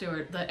air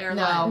steward, the No,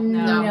 airline. no,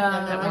 I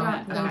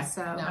don't no, think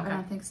so. no. I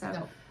don't think so.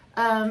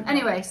 No.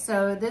 Anyway,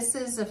 so this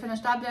is a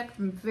finished object.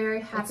 I'm very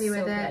happy It's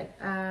with so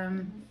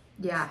it.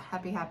 Yeah,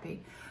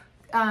 happy.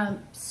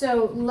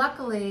 So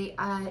luckily,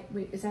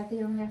 wait, is that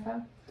the only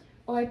FO?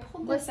 Oh, I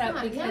pulled this What's out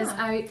that? because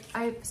Yeah.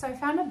 I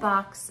found a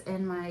box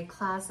in my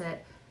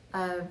closet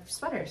of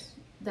sweaters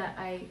that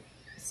I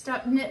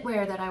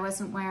knitwear that I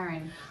wasn't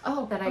wearing,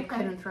 Oh, that I okay.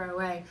 couldn't throw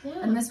away. Yeah.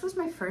 And this was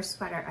my first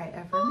sweater I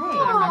ever I made.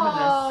 remember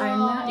this.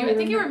 I know. You would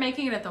think you were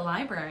making it at the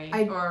library,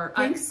 I or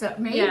think so,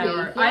 maybe. Yeah,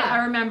 or, yeah.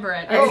 I remember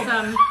it.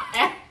 Oh.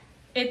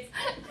 It's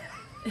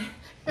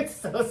It's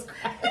so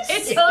scratchy.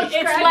 it's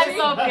scratchy. let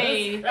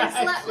Lopi. It's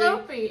let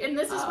lopey, and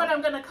this is what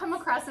I'm gonna come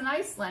across in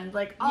Iceland,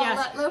 like all Yes.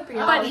 let lopey.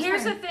 all But the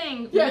here's the time.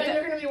 thing. Yeah, with and the-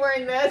 you're gonna be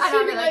wearing this. I know,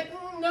 You'll be be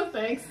like, no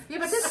thanks. Yeah,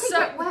 but this So-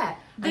 can get wet.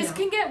 this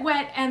can get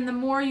wet, and the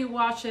more you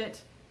wash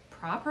it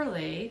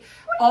properly,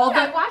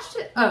 I washed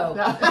it. Oh,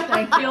 No.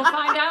 thank you. you'll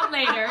find out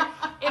later.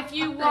 If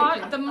you Thank wash,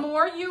 you. the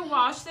more you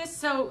wash this,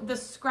 so the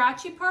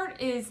scratchy part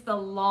is the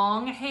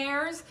long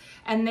hairs,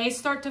 and they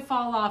start to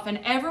fall off. And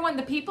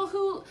the people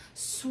who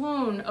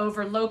swoon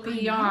over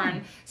Lopi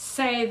yarn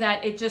say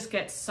that it just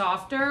gets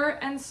softer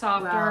and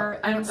softer Well,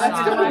 and I'm That's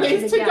Sorry. a good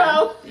ways to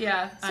go.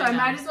 Yeah. So I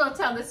might as well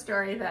tell the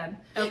story then.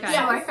 Okay.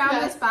 So I found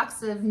Yes. this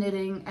box of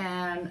knitting,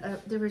 and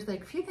there was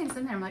like a few things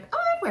in there. I'm like, oh,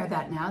 I'd wear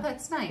that now.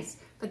 That's nice.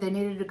 But they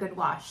needed a good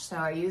wash, so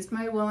I used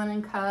my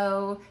Woolen &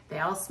 Co. They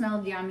all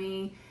smelled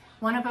yummy.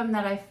 One of them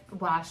that I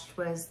washed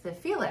was the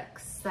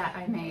Felix that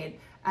I made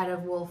out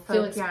of wool folk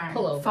Felix yarn.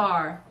 pullover.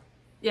 Far.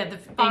 Yeah, the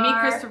Far Amy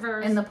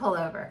Christopher's in the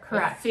pullover,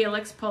 correct.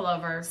 Felix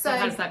pullover. So So it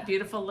has that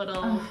beautiful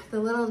little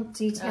The little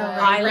detail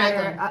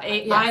eyelet,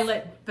 yes.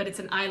 eyelet, but it's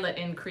an eyelet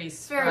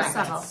increase. Very Correct.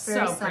 subtle, It's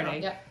very so subtle.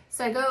 pretty. Yeah.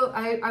 So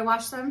I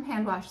wash them,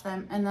 hand wash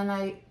them, and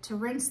then to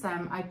rinse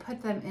them, I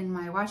put them in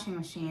my washing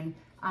machine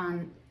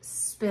on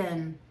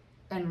spin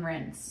and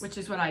rinse. Which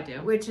is what I do.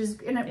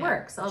 And it Yeah.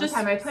 works all Just the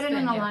time. I put it in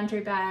spin, a yeah.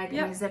 laundry bag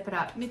Yep. and I zip it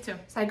up. Me too.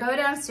 So I go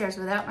downstairs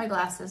without my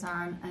glasses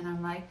on and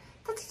I'm like,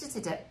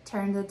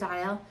 turn the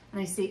dial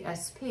and I see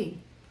SP.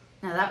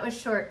 Now that was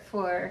short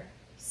for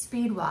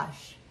speed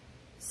wash.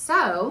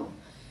 So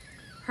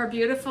Her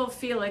beautiful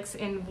Felix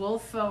in Wool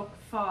Folk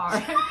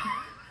Far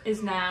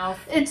is now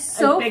it's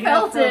so big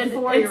enough for a felted,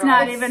 4-year-old. it's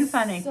not even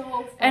funny.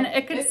 So And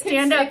it can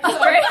stand up stick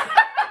straight.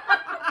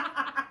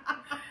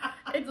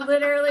 It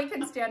literally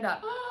can stand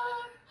up.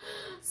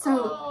 So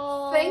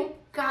Oh. thank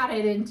God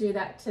I didn't do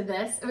that to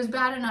this. It was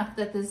bad enough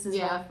that this is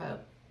Yeah. rough out.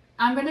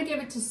 I'm gonna give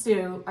it to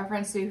Sue, our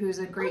friend Sue, who's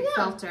a great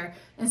felter,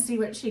 and see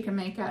what she can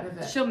make out of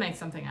it. She'll make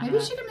something out Maybe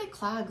of it. she can make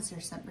clogs or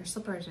something, or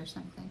slippers or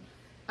something.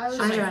 I was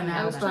I trying- don't know,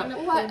 I was but trying to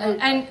what pull a- it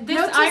up. And this,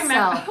 Note to I remember.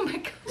 self. Oh my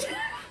god,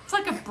 it's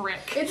like a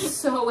brick. It's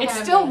so It's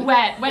heavy. still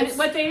wet. It's-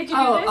 What day did you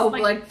do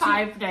this? like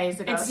 5 days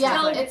ago. It's Yeah,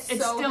 still, it's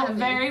it's so still heavy.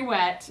 very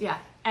wet. Yeah.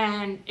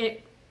 And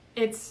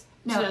it's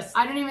No, just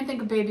I don't even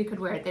think a baby could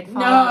wear it. They'd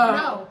fall No.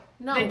 off.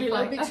 No, They'd be it would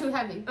like- be too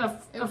heavy. a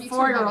It would be too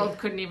 4-year-old heavy.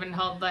 couldn't even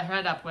hold their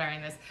head up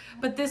wearing this.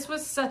 But this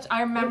was such,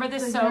 I remember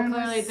this The so yarn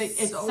was clearly. That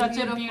it's so such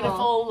beautiful. a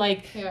beautiful,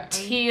 like, Here, I'm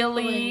tealy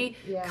pulling-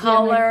 yeah.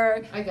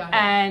 color. I got it.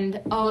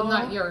 And, Well,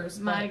 not yours,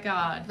 my but-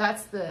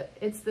 God.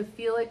 It's the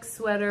Felix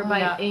sweater Oh, by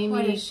yeah. Amy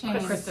What a shame.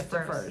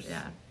 Christopher's.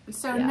 Yeah.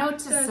 So Yeah. note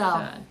to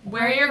self.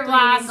 Wear your reading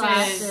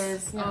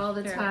glasses. Yeah. all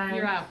the Here, time.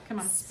 You're out. Come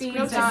on. Speed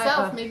Note to dial.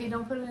 self, maybe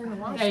don't put it in the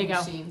washing There you go.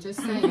 machine. Just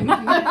saying.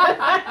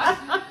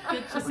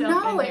 Get yourself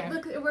No, in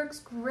here. it works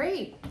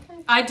great.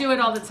 I do it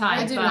all the time.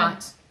 I do but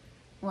not.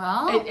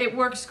 Well, It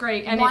works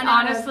great. And one it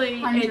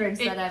honestly, out of hundreds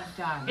it, that I've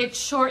done. it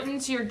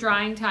shortens your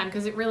drying time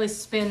because it really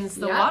spins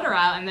the Yeah. water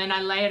out, and then I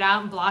lay it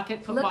out and block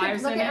it, put Look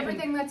wires at in it.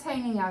 everything that's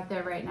hanging out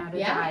there right now to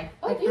Yeah. dry.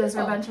 Oh, Like those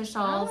are a beautiful. bunch of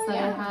shawls Oh, that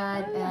yeah. I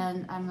had, Oh, yeah.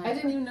 and I'm like, I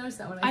didn't even notice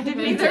that one. I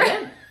didn't think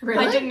either.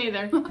 Really? I didn't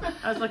either.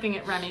 I was looking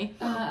at Remy.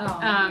 Oh.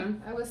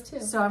 I was too.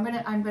 So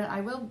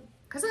I will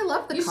Because I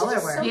love the You should color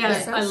just work. soak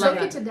Yes, it. I love Soak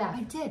it. it to death.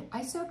 I did.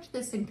 I soaked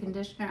this in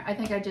conditioner. I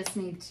think I just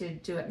need to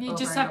do it. You over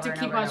just and have to over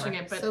keep and over washing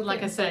and it, but Soak like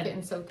it I and soak it said,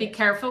 and soak be it.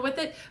 careful with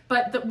it.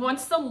 But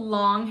once the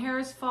long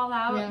hairs fall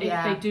out,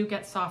 Yeah. they do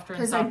get softer and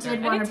Because I softer. did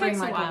And want it to bring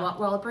takes like while.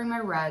 well, I'll bring my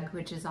rug,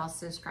 which is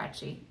also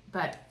scratchy,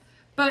 but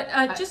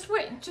just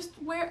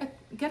wear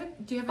get a.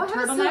 Do you have a I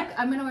have a silk. turtleneck?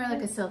 I'm gonna wear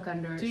like a silk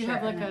undershirt. Do you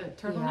have like and a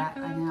turtleneck?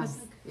 Yeah, I though? know. 'Cause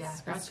Yeah,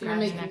 scratchy that's on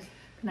your scratchy. neck.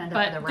 Can end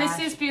up with a But this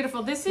rash. is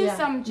beautiful. This is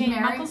Yeah. Jane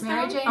Mary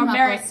Mucklestone. Jane or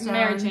Mucklestone.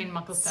 Mary Jane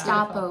Mucklestone.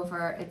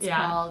 Stopover, it's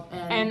Yeah. called.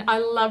 And I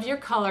love your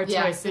color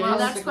Yeah. choices. well, Those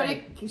that's are what great.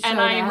 it showed And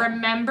I at.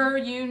 remember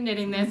you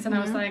knitting this, and I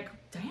was like,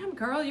 "Damn,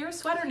 girl, you're a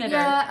sweater knitter."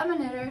 Yeah, I'm a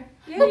knitter.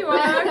 Yeah, you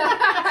are.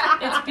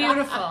 It's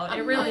beautiful.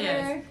 It really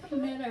is.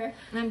 Knitter.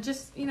 And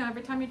just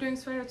every time you're doing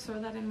sweaters,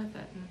 throw that in with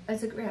it. And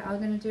That's a great. I'm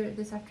gonna do it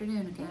this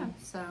afternoon again.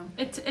 So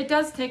it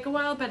does take a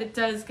while, but it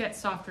does get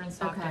softer and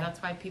softer. Okay.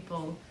 That's why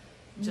people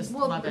just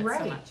well, love it right,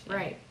 so much. Yeah.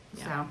 right.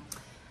 Yeah. So,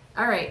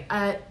 all right.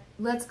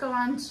 Let's go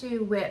on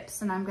to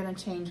whips, and I'm gonna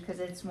change because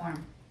it's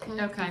warm.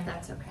 Okay. If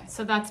that's okay.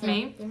 So that's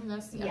me.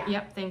 Yeah.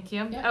 Yep. Thank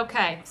you. Yep.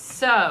 Okay.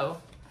 So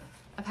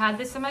I've had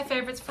this in my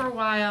favorites for a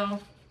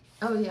while.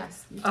 Oh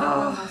yes. You told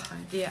Oh. me last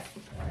time. Yeah.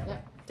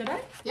 Yep. Did I?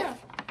 Yeah.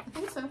 I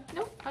think so.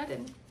 Nope, I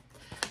didn't.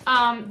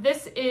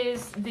 This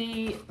is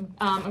the.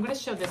 I'm going to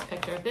show this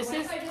picture. This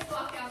is. I just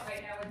walk out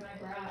right now with my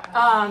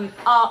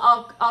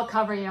bra? I'll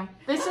cover you.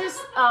 This is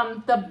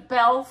the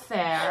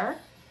Belfair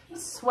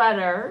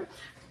sweater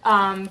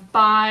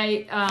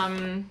by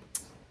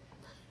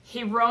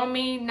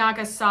Hiromi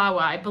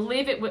Nagasawa. I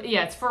believe it was.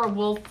 Yeah, it's for a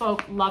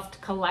Woolfolk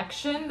Luft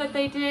collection that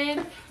they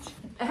did,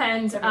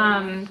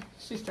 and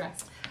She's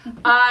dressed.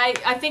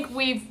 I think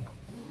we've.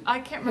 I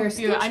can't remember if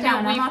you. Scooch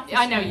down, I'm off the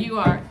I know screen. you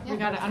are. Yeah. We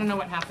got it. I don't know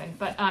what happened,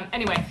 but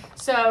anyway.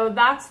 So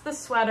that's the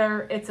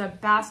sweater. It's a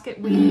basket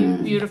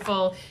weave,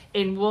 beautiful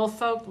in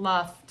Woolfolk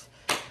Luft,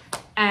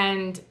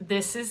 and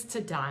this is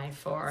to die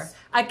for.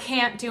 I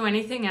can't do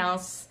anything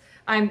else.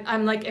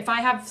 I'm like, if I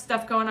have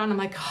stuff going on, I'm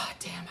like, oh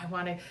damn, I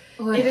want to.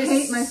 Oh, I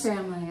hate my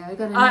family. I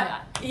gotta know.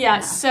 Yeah.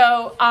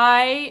 So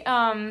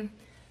I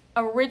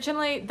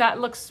originally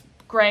that looks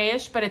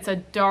grayish, but it's a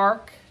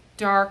dark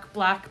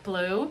black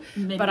blue.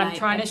 But I'm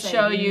trying to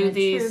show you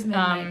these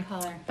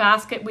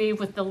basket weave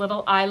with the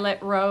little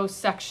eyelet row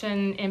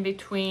section in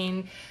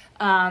between.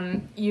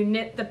 You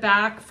knit the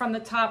back from the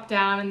top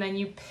down, and then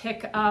you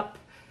pick up.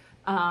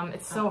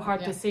 It's so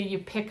hard to see. You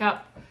pick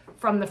up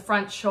from the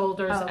front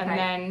shoulders and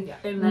then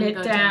knit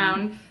go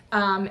down.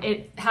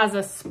 It has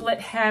a split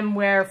hem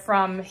where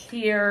from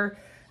here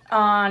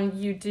on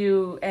you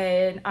do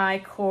an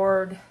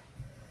I-cord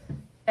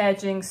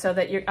edging so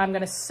that I'm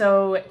going to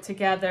sew it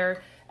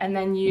together, and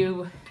then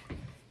you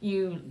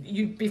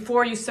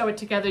before you sew it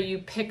together, you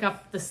pick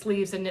up the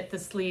sleeves and knit the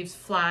sleeves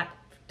flat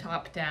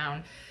top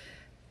down.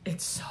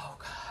 It's so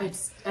good.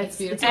 It's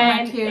beautiful. It's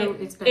and cute.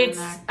 It's been in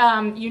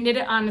there. You knit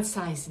it on a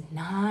size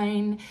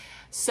 9,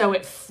 so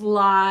it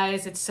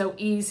flies. It's so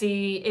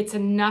easy. It's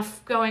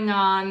enough going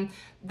on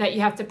that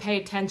you have to pay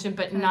attention,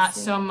 but not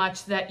so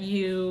much that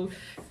you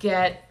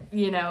get, I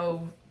don't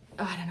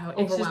know,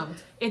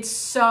 Overwhelmed. It's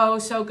so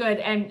good,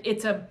 and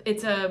it's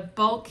a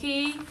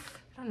bulky.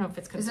 I don't know if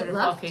it's considered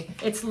bulky.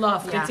 It's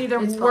luft. Yeah, it's either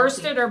it's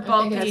worsted or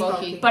bulky. I think it's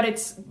bulky, bulky. but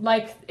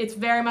it's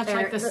very much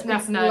like the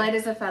snuff It's nut. light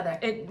as a feather.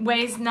 It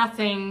weighs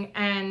nothing,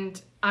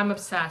 and I'm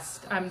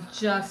obsessed. I'm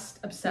just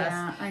obsessed.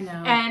 Yeah, I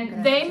know.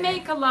 And they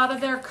make a lot of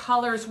their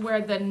colors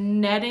where the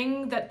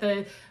netting that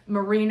the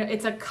merino,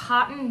 it's a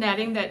cotton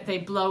netting that they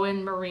blow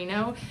in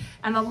merino,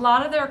 and a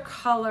lot of their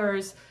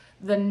colors,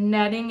 the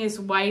netting is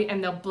white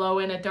and they'll blow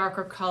in a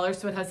darker color,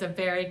 so it has a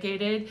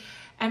variegated.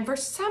 And for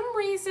some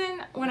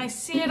reason, when I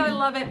see it, I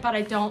love it, but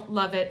I don't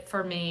love it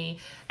for me.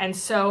 And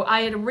so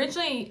I had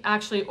originally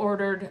actually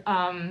ordered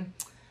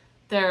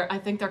I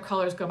think their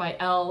colors go by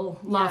L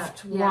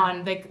Luft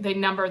 1. They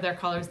number their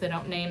colors, they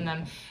don't name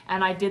them.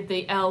 And I did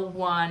the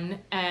L1,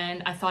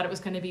 and I thought it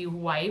was going to be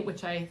white,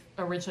 which I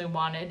originally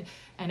wanted.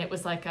 And it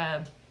was like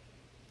a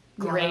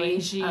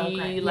grayish,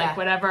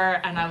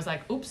 whatever. And I was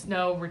like, oops,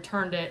 no,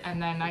 returned it.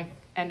 And then I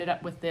ended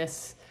up with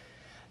this.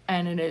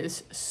 And it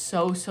is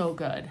so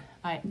good.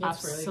 I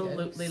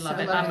absolutely love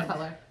it.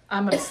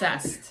 I'm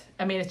obsessed.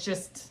 I mean,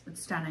 it's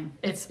stunning.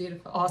 It's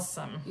beautiful.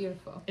 Awesome.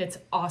 Beautiful. It's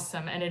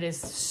awesome. And it is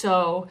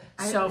so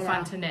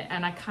fun to knit.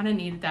 And I kind of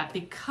needed that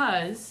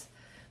because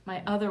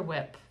my other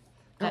whip,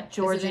 that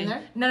Georgie. Is it in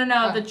there?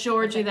 No, the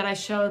Georgie that I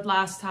showed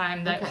last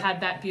time that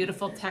had that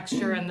beautiful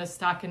texture and the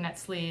stockinette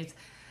sleeves.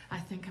 I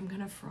think I'm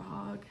going to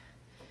frog.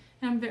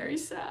 And I'm very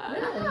sad.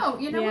 Oh,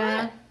 you know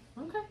what?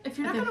 Okay. If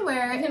you're not going to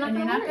wear it,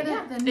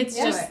 then It's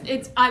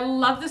just, I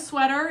love the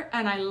sweater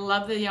and I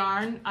love the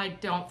yarn. I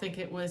don't think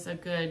it was a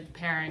good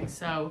pairing.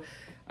 So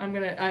I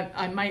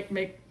might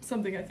make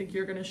something I think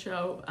you're going to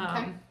show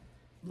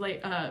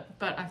late,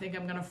 but I think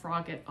I'm going to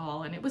frog it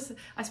all. And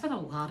I spent a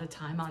lot of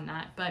time on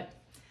that, but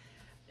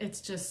it's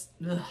just,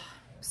 ugh.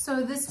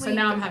 So this week, so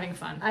now I'm having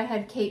fun. I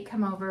had Kate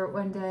come over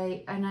one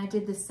day and I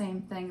did the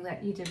same thing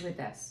that you did with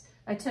this.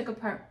 I took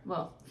apart,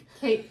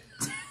 Kate...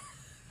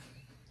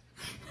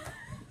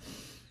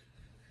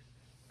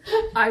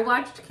 I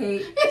watched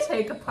Kate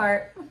take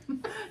apart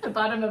the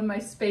bottom of my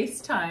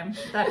Space Time,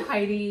 that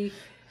Heidi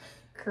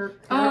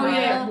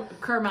Kermeyer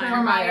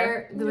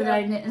that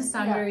I knit in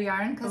Sandra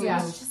yarn, because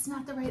it's just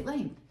not the right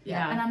length.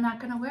 Yeah. And I'm not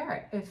going to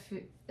wear it.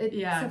 So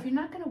if you're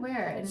not going to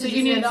wear it. So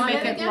you need to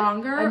make it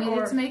longer? I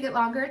needed to make it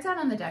longer. It's out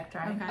on the deck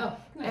dry. Okay. Oh,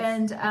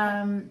 nice.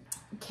 And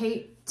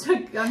Kate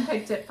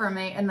unpicked it for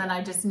me, and then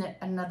I just knit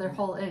another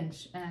whole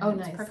inch. And oh,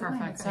 nice.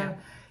 Perfect. So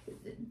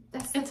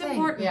that's the thing.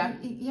 Important. Yeah.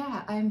 If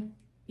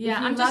you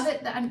love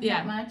it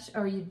that much,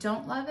 or you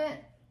don't love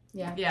it,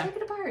 take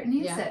it apart and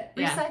use it.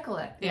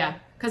 Recycle it. Yeah.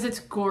 Because it's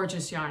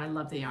gorgeous yarn. I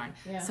love the yarn.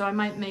 Yeah. So I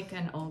might make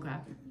an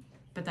Olga,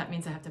 but that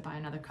means I have to buy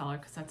another color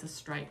because that's a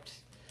striped.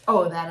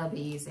 Oh, that'll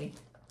be easy.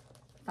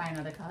 Buy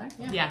another color?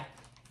 Yeah.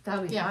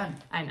 That'll be fun.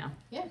 I know.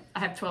 Yeah. I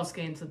have 12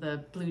 skeins of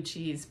the blue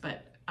cheese,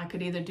 but I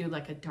could either do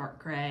like a dark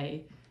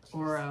gray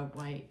or a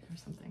white or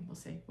something. We'll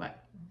see.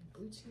 What?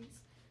 Blue cheese?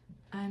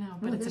 I know,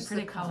 but it's a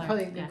pretty color.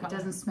 It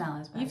doesn't smell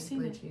as bad You've as seen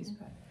blue it. cheese,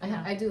 but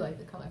I do like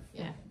the color.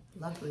 Yeah.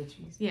 love blue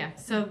cheese. Yeah,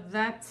 so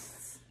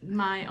that's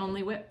my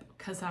only whip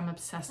because I'm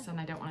obsessed and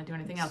I don't want to do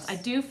anything else. I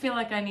do feel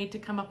like I need to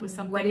come up with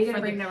something. What are you going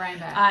to bring to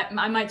Rhinebeck?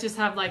 I might just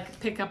have like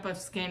pick up a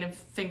skein of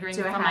fingering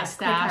from my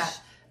stash.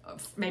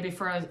 Maybe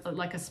for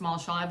a small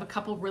shawl. I have a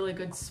couple really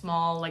good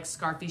small like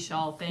scarfy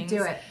shawl things.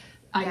 Do it.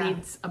 I need,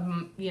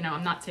 I'm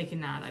not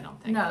taking that, I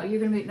don't think. No, you're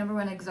going to be, number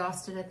one,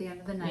 exhausted at the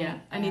end of the night. Yeah,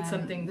 I need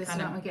something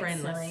kind of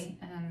brainless. Silly,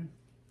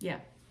 yeah.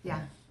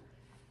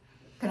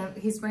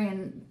 He's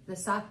bringing the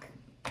sock.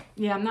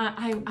 Yeah, I'm not,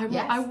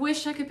 I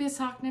wish I could be a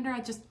sock knitter.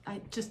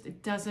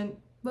 It doesn't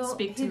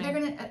speak to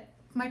me.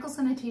 Michael's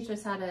going to teach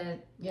us how to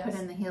put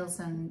in the heels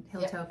and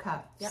heel-toe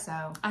cuff. Yep.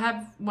 So I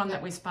have one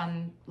that we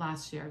spun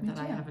last year that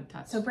I haven't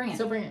touched. So bring it.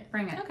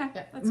 Bring it. Okay.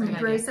 Yeah. That's a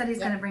good Ray idea. said he's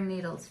going to bring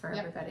needles for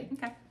everybody.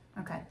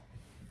 Okay.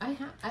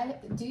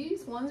 Do you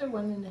use 1s or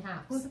 1.5?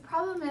 Well, the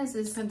problem is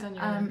depends on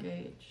your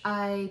gauge.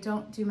 I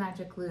don't do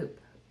magic loop.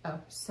 Oh,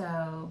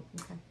 so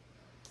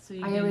So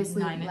you I always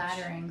leave 9-inch.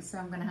 laddering, so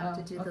I'm going to have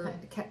to do the.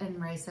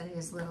 And Ray said he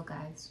has little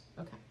guides.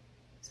 Okay.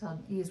 So I'll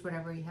use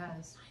whatever he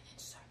has. 9-inch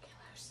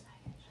circulars.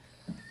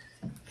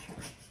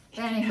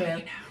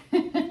 Anywho,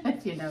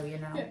 if you know, you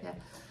know. Yeah.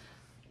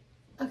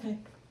 Okay.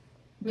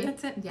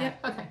 That's it. Yeah.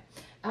 Okay.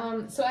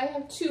 So I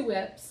have 2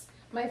 whips.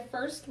 My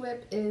first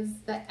whip is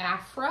the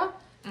Afra.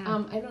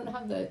 I don't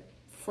have the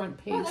front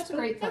page. Oh, that's a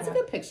great That's a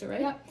photo. good picture, right?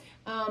 Yep.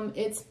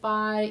 It's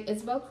by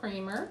Isabel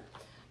Kramer.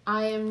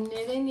 I am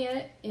knitting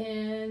it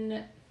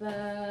in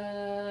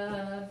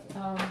the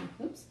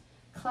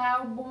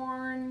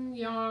Cloudborn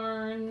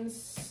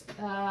Yarns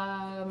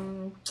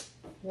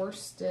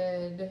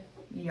worsted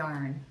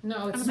Yarn.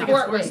 No, it's think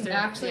sport. it's Wait, worsted.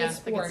 actually, Yeah, it's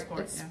I think it's sport.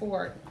 It's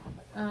sport, sport.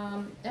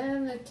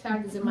 And the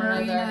tag is in my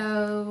other.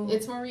 Merino.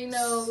 It's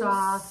merino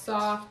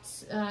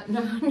soft.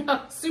 no,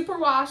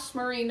 superwash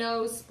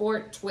merino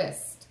sport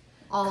twist.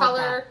 All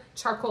Color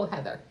charcoal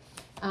heather.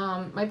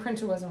 My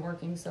printer wasn't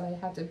working, so I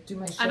had to do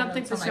my show I don't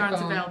think notes this on my yarn's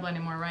phone. available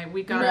anymore, right?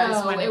 We got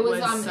this when it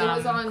was on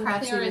Craftsy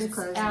was clearance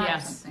closed at, or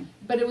Yes. something.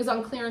 but it was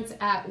on clearance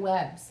at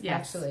Webb's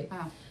actually.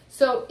 Oh.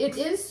 So it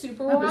is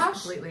superwash.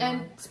 completely And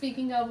wrong.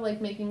 speaking of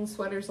like making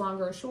sweaters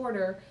longer or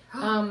shorter,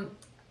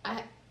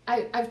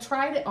 I've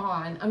tried it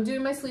on. I'm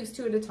doing my sleeves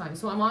 2 at a time,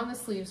 so I'm on the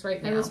sleeves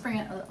right now. Let's bring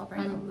it. I'll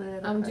bring it a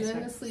little I'm closer.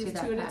 doing the sleeves See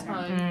that 2 at a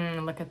pattern.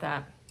 time, Look at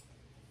that.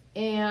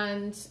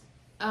 and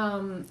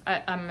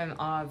I'm in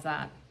awe of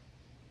that.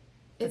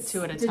 It's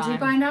 2 at a Did time. you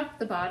bind off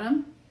the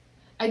bottom?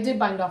 I did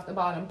bind off the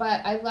bottom, but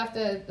I left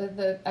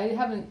I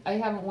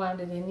haven't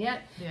wound it in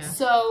yet. Yeah.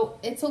 So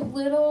it's a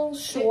little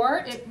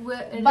short. It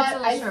but is a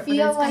little I short,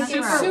 feel but like it's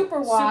it's gonna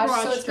grow. superwash,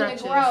 so it's going to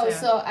stretches, grow. yeah.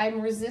 So I'm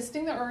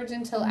resisting the urge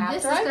until This after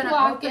is I gonna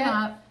block open it.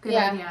 up. Good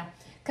Yeah. idea.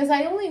 Because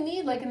I only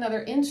need like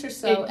another inch or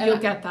so. You'll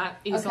get that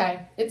easily.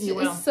 Okay. It's You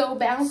will. so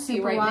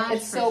bouncy right now. Superwash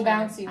It's for so sure.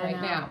 bouncy I right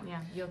know. now. Yeah,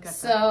 you'll get that.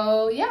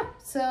 So yeah,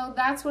 so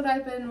that's what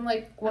I've been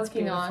like That's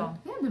working beautiful. on.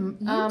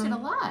 Yeah, you did a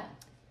lot.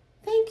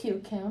 Thank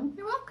you, Kim.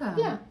 You're welcome.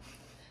 Yeah.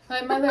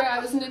 My mother, I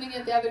was knitting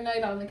it the other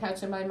night on the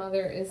couch, and my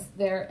mother is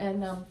there,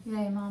 and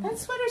Yay, Mom. that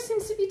sweater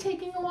seems to be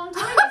taking a long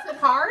time. Is it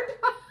hard?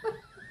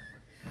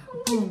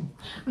 Boom.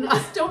 I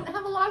just don't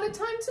have a lot of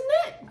time to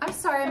knit. I'm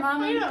sorry,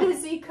 Mom. I know. I'm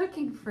busy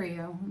cooking for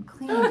you. I'm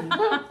cleaning.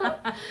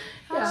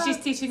 She's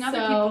teaching other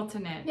So, people to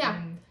knit. yeah.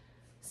 and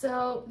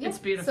So yeah, It's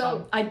beautiful.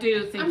 So, I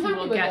do think I'm you happy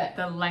will with get it.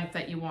 the length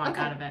that you want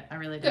Okay. out of it. I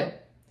really do. good.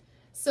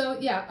 So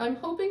yeah, I'm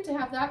hoping to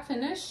have that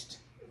finished.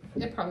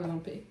 It probably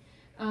won't be.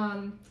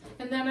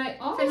 And then I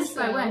also Finished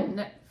by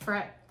when?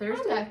 For Thursday?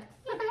 Okay.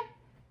 Okay.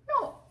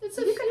 No, it's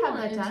a You few could have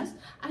more that done.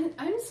 inches.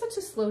 I'm such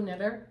a slow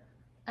knitter.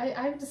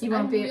 I'm You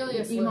won't be. really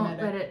a slow You won't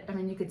knitter. let it. I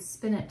mean, you could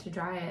spin it to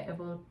dry it. It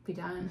will be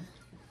done.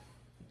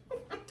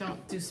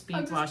 Don't do I'll speed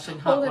just wash and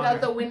hot hold it water.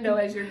 out the window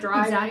as you're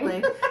driving.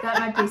 Exactly. That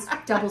might be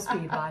double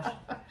speed wash.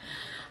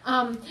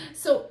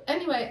 So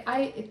anyway,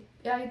 I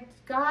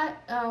got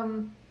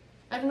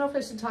I don't know if I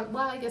should talk.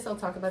 Well, I guess I'll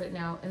talk about it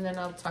now, and then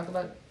I'll talk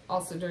about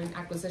also during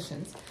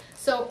acquisitions.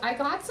 So I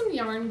got some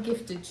yarn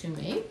gifted to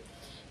me,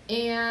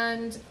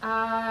 and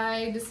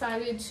I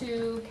decided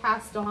to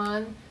cast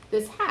on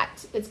this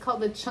hat. It's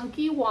called the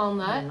Chunky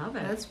Walnut. I love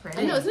it. That's pretty.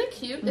 I know, isn't it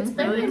cute? It's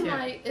been Really in cute.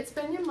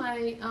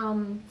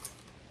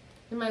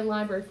 my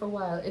library for a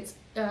while. It's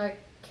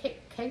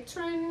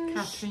Katrin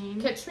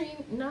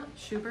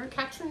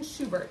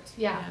Schubert.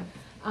 Yeah.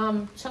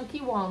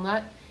 Chunky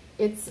Walnut.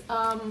 It's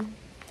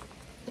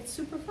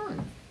super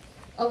fun.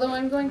 Although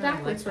I'm going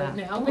backwards right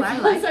now Ooh, because I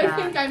like I that.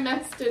 think I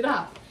messed it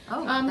up.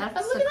 Oh,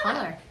 that's look the at color.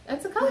 that.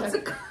 That's a color. That's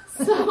a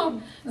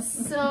color.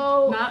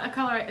 So Not a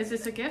color. Is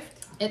this a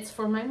gift? it's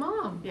for my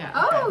mom. Yeah.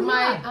 Oh,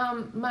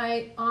 okay.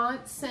 My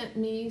aunt sent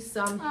me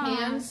some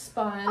hand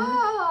spun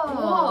Oh.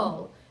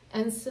 wool,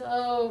 and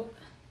so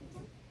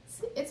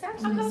see, it's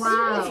actually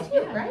Wow. it's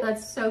cute, right?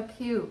 That's so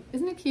cute.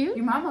 Isn't it cute?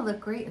 Your mom will look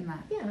great in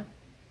that. Yeah.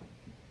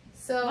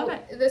 So Love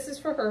it. this is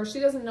for her.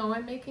 She doesn't know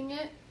I'm making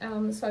it,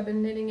 so I've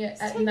been knitting it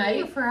It's at taking night.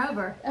 you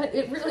forever.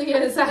 It really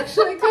is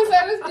actually, because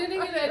I was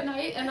knitting it at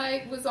night, and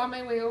I was on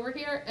my way over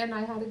here, and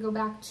I had to go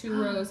back 2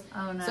 rows.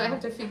 Oh no. So I have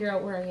to figure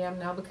out where I am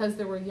now because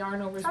there were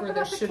yarn overs Talk where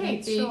there about the shouldn't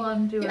cake. be. She'll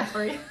undo Yeah. it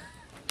for you.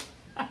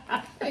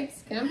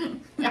 Thanks,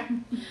 Kim. Yeah.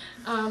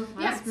 So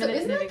Last isn't minute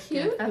that knitting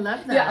cute? gift. I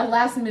love that. Yeah, a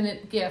last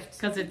minute gift.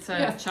 Because it's a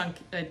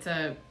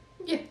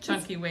Yeah.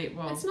 chunky weight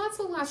wool. It's not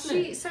so last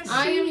minute.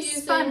 I am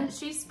using.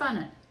 She spun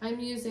it. I'm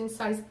using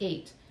size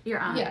 8. Your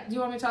aunt. Yeah. Do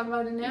you want me to talk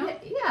about it now?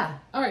 Yeah.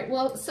 All right.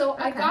 Well, so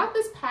I Okay. got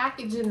this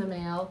package in the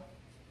mail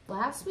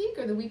last week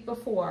or the week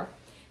before,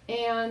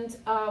 and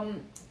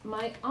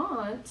my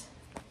aunt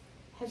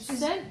has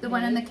sent The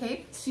one in me- the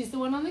Cape. She's the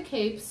one on the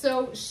Cape.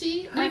 So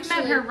she We've actually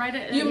met her right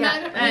at You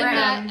met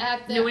at,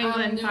 at the New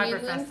England New Fiber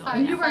England Festival.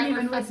 Fiber You weren't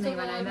even with me Festival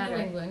when I of met New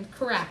her. England.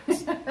 Correct.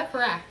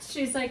 Correct.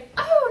 She's like,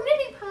 oh,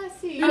 knitting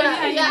posse. Oh,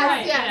 Yeah, you're yes,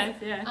 right. yes.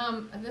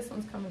 Yeah. This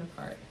one's coming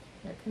apart.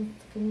 Here, can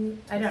you?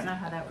 I don't know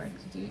how that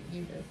works. You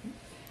do.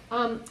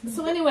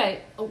 So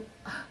anyway,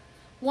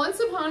 once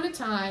upon a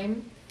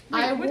time,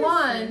 I what is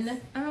won. this?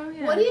 Oh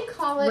yeah. What do you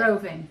call it?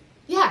 Roving.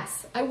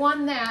 Yes, I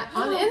won that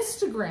on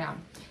Instagram,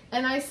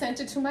 and I sent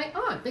it to my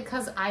aunt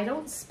because I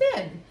don't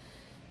spin.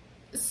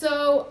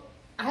 So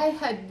I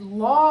had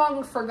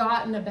long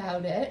forgotten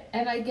about it,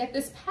 and I get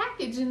this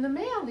package in the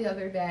mail the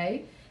other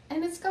day,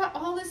 and it's got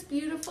all this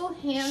beautiful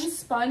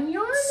hand-spun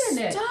yarn in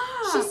it. Stop.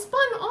 She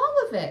spun all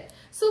of it.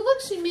 So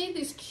look, she made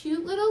these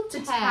cute little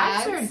tags. The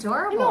tags are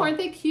adorable. I know, aren't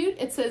they cute?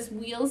 It says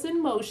Wheels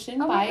in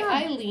Motion Oh by my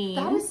God. Eileen.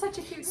 That is such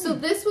a cute So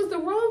name. this was the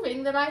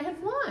roving that I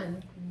had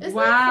won. Isn't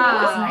Wow.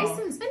 that It's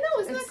cool? nice and I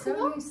know, isn't it's that so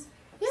cool? nice.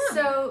 Yeah.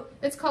 So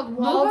It's called move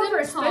over Walden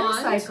a spin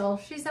Pond. cycle.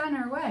 She's on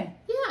her way.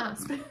 Yeah.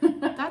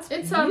 That's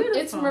It's beautiful.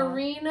 it's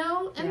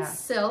merino and Yeah.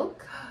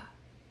 silk.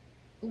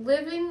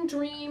 Living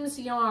Dreams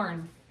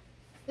yarn.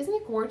 Isn't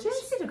it gorgeous?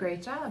 She did a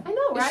great job. I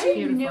know, Is right? she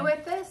Beautiful. new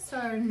at this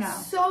or no?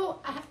 So,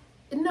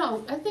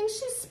 no, I think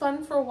she's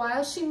spun for a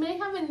while. She may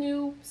have a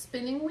new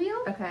spinning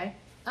wheel. Okay.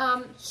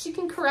 She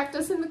can correct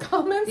us in the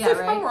comments Yeah, if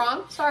I'm right.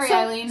 wrong. Sorry, so,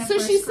 Eileen, if So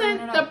we're she screwing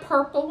sent it the up.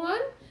 purple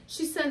one.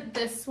 She sent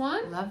this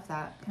one. Love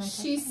that. Can I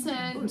She touch it?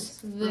 sent Ooh,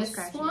 it's a little this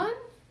scratchy. one.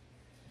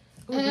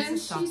 Ooh, this And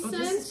is soft. she Oh, sent,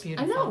 this is I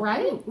beautiful. know,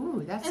 right?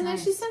 Ooh, that's And then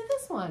nice. she sent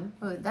this one.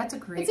 Oh, that's a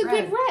great It's a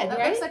good red, That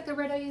right? looks like the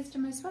red I used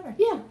in my sweater.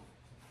 Yeah.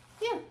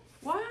 Yeah.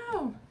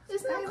 Wow.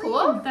 Isn't that Eileen.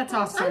 cool? That's I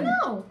awesome.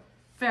 know.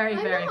 Very,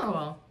 I very know.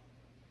 cool.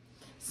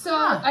 So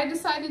I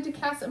decided to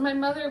cast it. My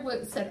mother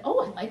said, "Oh,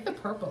 I like the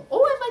purple. Oh,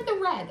 I like the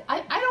red. I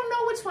don't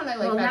know which one I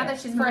like Well, better." now that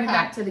she's for a moving hat.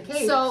 back to the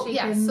Cape, so she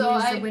yeah, can so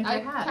use I, the winter I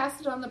hat.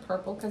 cast it on the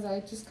purple because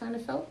I just kind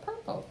of felt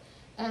purple,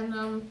 and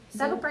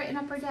That'll so, brighten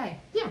up her day.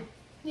 yeah,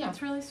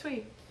 That's really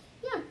sweet.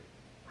 yeah.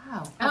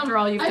 Wow. After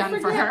all you've I done for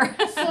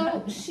forget. her.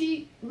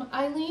 So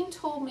Eileen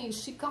told me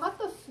she got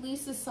the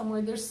fleeces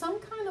somewhere. There's some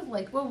kind of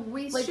like Well,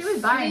 Like she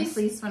was buying fleece-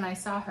 fleece when I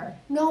saw her.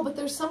 no, but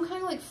there's some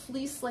kind of like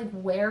fleece like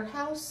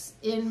warehouse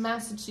in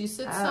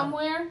Massachusetts Oh.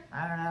 somewhere.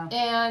 I don't know.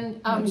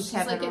 And Maybe she's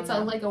Kevin like, will it's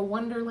know. like a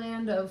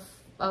wonderland of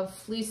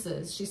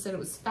fleeces. She said it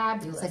was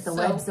fabulous. It's like the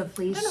So, webs of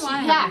fleece. I don't know why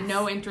I Yes. have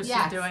no interest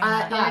Yes. in doing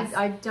that. Yes.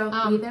 I don't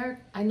either.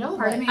 I know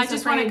Part that. of me I is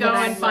just want to afraid go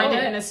that and I find will.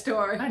 it in a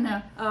store. I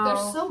know.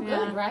 They're so yeah.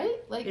 good, right?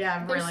 Like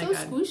Yeah, they're really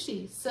so good.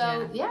 squishy.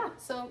 So yeah,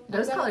 so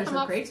Those I gotta colors come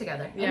look up- great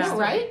together. I Yeah. know,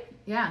 right?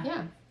 Yeah.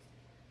 Yeah.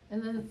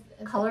 And then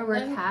Color work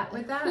and hat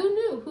with that. Who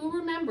knew? Who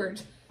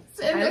remembered?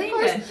 And Eileen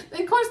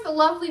of course, the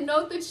lovely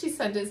note that she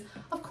sent is,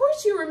 "Of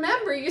course you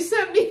remember. You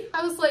sent me."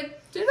 I was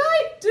like, "Did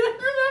I? Did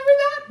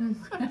I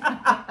remember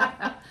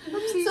that?"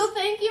 Oopsies. So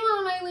thank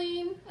you,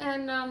 Eileen,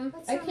 and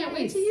That's I so can't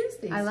wait nice. to use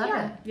these. I love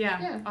yeah. it.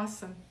 Yeah, Yeah.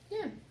 awesome.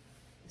 Yeah,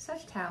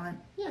 Such talent.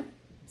 yeah.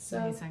 So,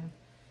 Amazing.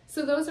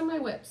 so those are my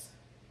whips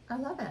I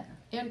love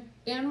it.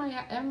 and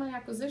my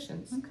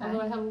acquisitions. Okay.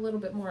 Although I have a little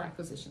bit more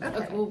acquisitions.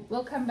 Okay,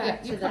 we'll come Yeah,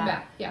 back to you that. come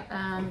back.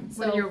 Yeah.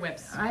 What are your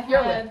whips? I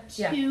Your have whip,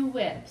 yeah. two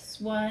whips.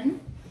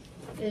 One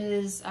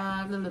is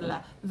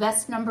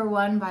vest number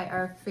 1 by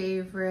Our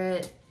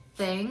Favorite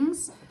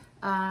Things.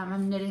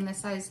 I'm knitting the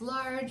size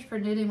large for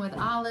knitting with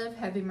olive,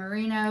 heavy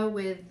merino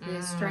with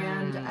the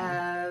strand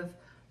of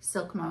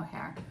silk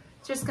mohair.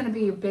 It's just going to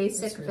be a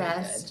basic That's really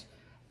vest.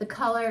 The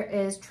color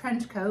is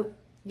trench coat.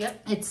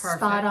 Yep. It's Perfect.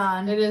 spot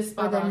on. It is for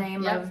spot the on.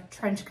 name Yep. of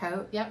trench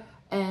coat. Yep.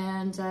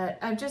 And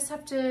I just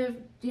have to,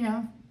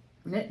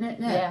 knit.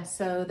 Yeah.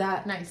 So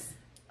that, Nice.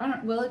 I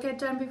don't, will it get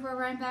done before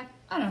Rhinebeck?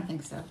 I don't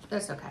think so.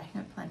 That's okay. I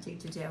have plenty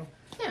to do.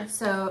 Yeah.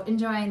 So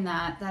enjoying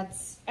that.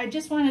 That's, I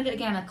just wanted,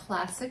 again, a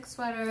classic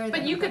sweater. But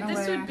that you I'm could, gonna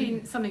this wear. would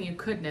be something you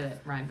could knit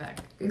at Rhinebeck.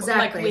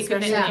 Exactly. Like we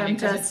could knit especially knitting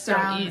if because I'm it's so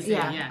just, easy.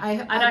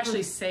 yeah. I'd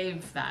actually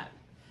save that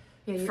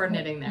Yeah, for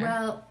knitting there.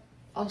 Well,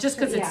 just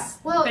because it's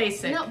Well,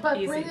 basic, no, but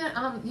easy. bring it.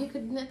 You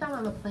could knit that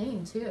on the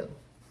plane too.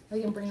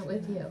 You can bring it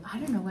with you. I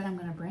don't know what I'm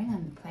going to bring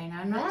on the plane.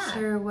 I'm not Yeah.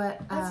 sure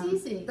what That's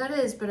easy. that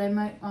is, but I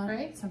might want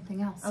Right?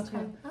 something else Okay.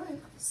 too. All right.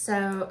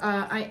 So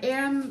I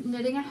am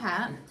knitting a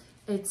hat.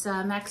 It's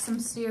a Maxim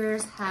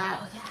Sears hat,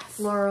 Oh, yes.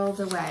 Floral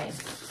the Way.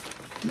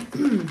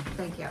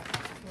 Thank you.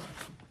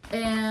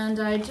 And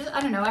I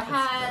don't know,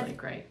 That's really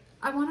great.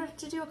 I wanted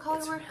to do a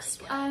Colorworks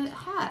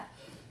hat.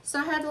 So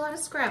I had a lot of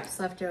scraps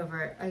left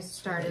over. I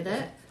started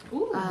it.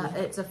 Ooh.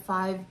 It's a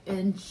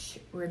 5-inch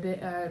ribbon,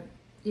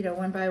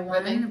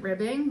 1x1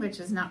 ribbing, which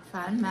is not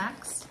fun,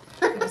 Max.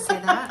 I'm gonna say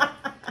that.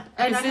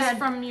 And Is this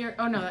from your,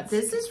 oh no, that's.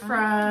 This is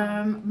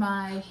from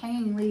my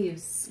Hanging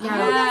Leaves Scout.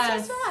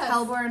 Yes.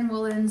 Hellborn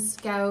Woolen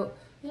Scout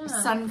Yeah.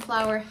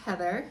 Sunflower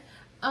Heather.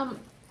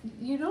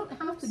 You don't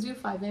have to do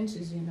 5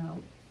 inches. You know,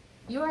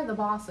 you are the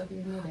boss of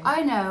your knitting.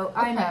 I know.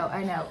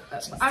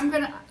 I'm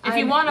gonna. If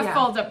you want a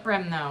fold up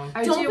brim though.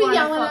 I Don't do be wanna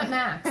yelling fold-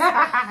 at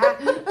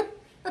Max.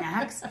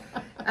 Max.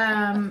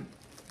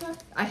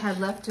 I had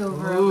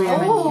leftover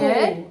Lamb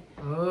Kid.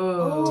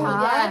 Oh.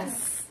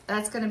 yes.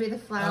 That's gonna be the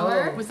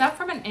flower. Was that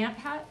from an ant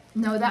hat?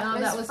 No, that No,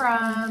 was, that was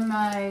from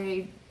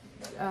my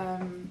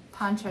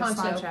poncho.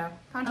 Poncho.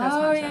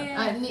 Oh,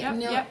 yeah.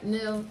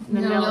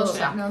 Nil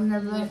shop.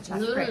 shop.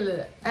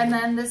 Great. And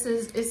then this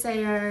is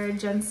Isair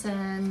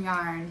Jensen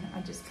yarn.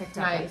 I just picked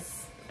up.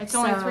 Nice. It's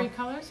only So- 3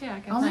 colors? Yeah, I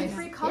guess. Only Nice.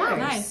 3 colors. Yeah,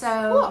 nice.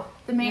 So Cool.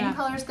 the main Yeah.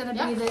 color is going to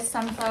be Yep. this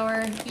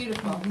sunflower.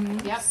 Beautiful.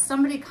 Yep.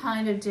 Somebody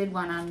kind of did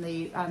one on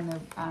the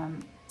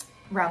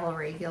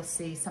Ravelry. You'll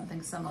see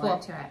something similar Cool.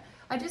 to it.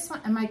 I just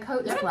want, and my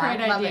coat's What a black.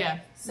 great Love idea.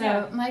 it. So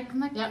Yeah. I'm like,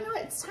 Yep. you know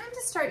what? It's time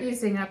to start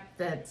using up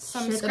the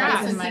Some shit scraps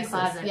that's in and my pieces.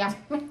 closet. Yeah.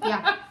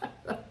 Yeah.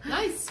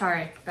 Nice.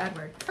 Sorry, bad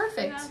word.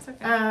 Perfect. That's okay.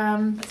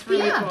 That's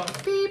really yeah, cool.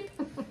 Beep.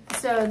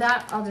 So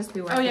that I'll just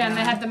be working Oh yeah, and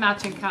they on. had the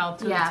matching cowl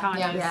to Yeah,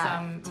 Tanya's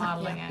yeah.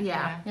 modeling it.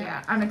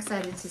 Yeah. I'm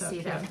excited to So see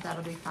cute. them.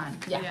 That'll be fun.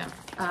 Yeah.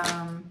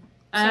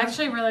 I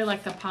actually really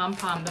like the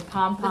pom-pom. The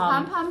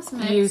pom-pom pom-poms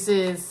mix.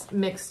 uses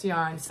mixed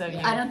yarn, so you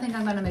I don't think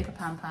I'm gonna make a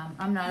pom-pom.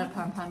 I'm not a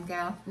pom-pom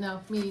gal.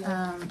 No, me.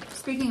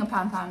 Speaking of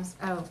pom-poms,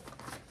 oh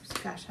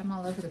gosh, I'm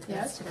all over the place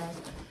Yes. today.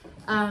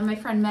 My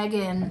friend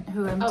Megan,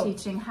 who I'm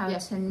teaching how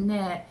yes. to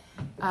knit,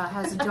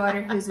 has a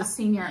daughter who's a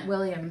senior at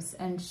Williams,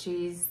 and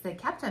she's the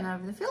captain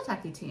of the field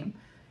hockey team.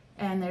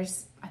 And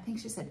there's, I think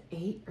she said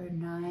 8 or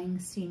 9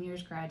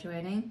 seniors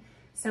graduating.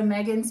 So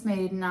Megan's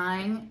made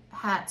 9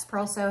 hats,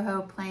 Pearl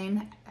Soho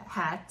plain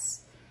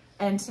hats,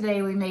 and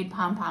today we made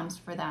pom-poms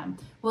for them.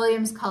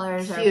 Williams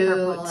colors are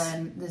purple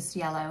and this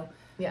yellow.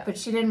 Yeah. But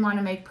she didn't want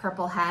to make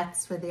purple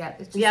hats with the,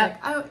 it's just Yep.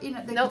 like, oh, they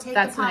Nope, could take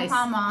that's the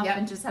pom-pom nice. off Yep.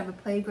 and just have a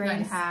play grain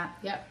Nice. hat.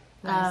 Yep.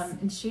 Nice.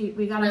 And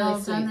we got it Really all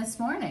done sweet. this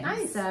morning.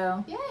 Nice.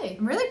 So Yay.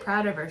 I'm really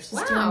proud of her. She's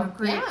Wow, doing a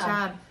great yeah.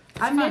 job.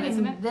 I'm fun, knitting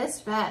isn't it?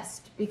 this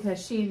vest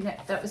because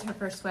that was her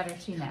first sweater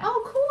she knit.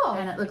 Oh, cool.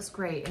 And it looks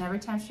great. And every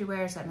time she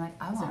wears it, I'm like,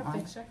 I Is there want a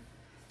one. picture?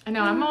 I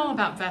know, I'm all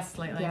about vests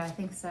lately. Yeah, I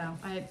think so.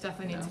 I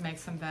definitely need to make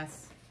some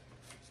vests.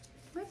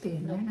 Might be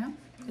in there, no?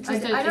 It's I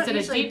just don't is it a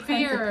usually deep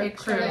print V the or a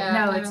picture. crew?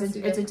 Yeah, No, I it's don't see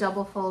a that.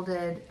 double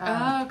folded.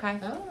 Oh, okay.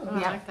 Oh. I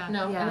yeah. like that.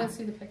 No, Yeah. I don't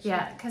see the picture.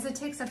 Yeah, because it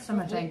takes up so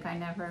much ink. I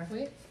never.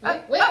 Wait.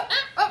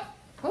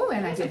 Oh,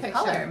 and I There's a did picture.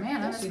 color. Man,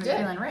 I Yes, must you be did.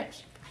 feeling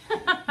rich.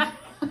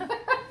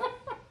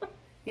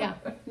 Yeah.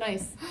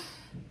 Nice.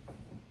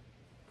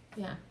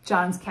 Yeah.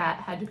 John's cat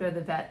had to go to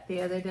the vet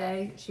the other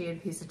day. She had a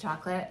piece of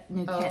chocolate,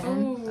 new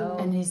kitten. Ooh.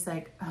 And he's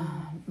like,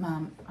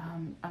 Mom,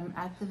 I'm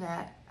at the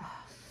vet.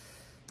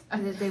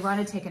 They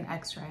want to take an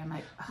x-ray. I'm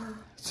like,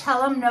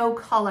 tell them no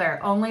color,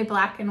 only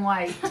black and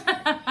white.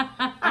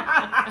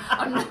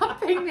 I'm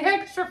not paying the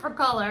extra for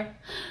color.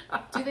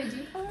 Do they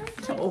do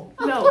color?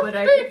 No, but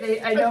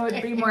I know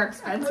it'd be more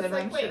expensive,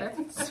 I'm sure.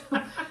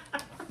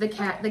 The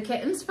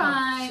kitten's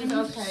fine.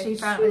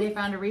 she's okay. They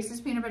found a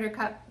Reese's peanut butter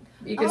cup.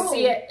 You can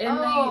see it in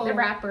the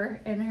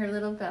wrapper in her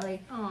little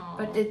belly. Aw.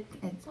 But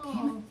it's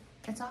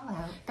all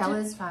out.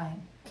 Bella's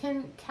fine.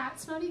 Can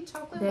cats not eat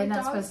chocolate They're like not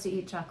dogs? supposed to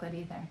eat chocolate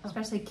either,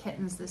 especially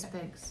kittens this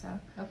big. So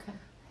Okay.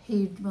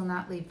 he will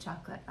not leave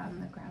chocolate on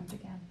the ground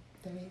again.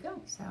 There you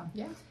go. So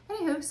Yeah.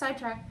 anywho,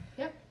 sidetrack.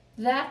 Yep.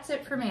 That's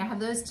it for me. I have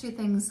those 2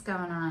 things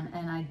going on,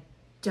 and I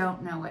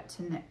don't know what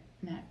to knit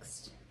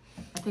next.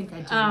 I think I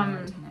do know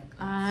what to knit.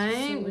 I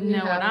So when you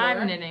know what have I'm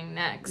more- knitting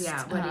next.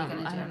 Yeah, what are you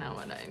gonna I do? don't know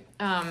what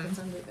I It's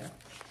under there.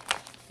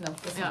 No,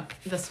 this yeah, one.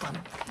 this one.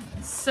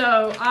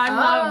 So I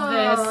love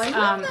this. I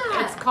love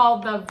that. It's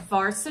called the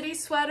Varsity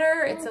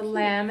Sweater. It's a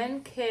lamb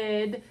and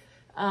kid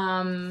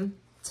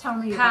Tell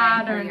me your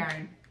pattern.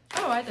 yarn.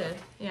 Oh, I did.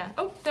 Yeah.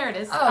 Oh, there it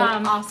is. Oh,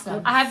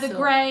 awesome. I have the So-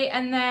 gray,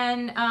 and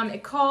then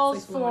it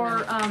calls It's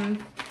like for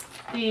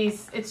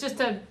these. It's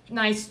just a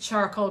nice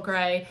charcoal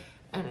gray,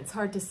 and it's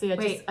hard to see.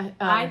 Wait,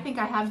 I think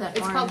I have that.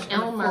 It's called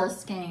Elmer. Full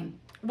skein.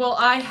 Well,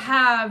 I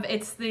have,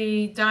 it's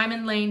the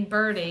Diamond Lane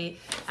Birdie,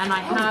 and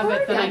I have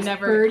it, but I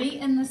never. Birdie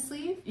in the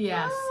sleeve?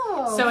 Yes.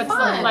 Oh, so it's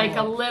fun. like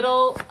a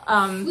little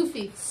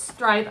Floofy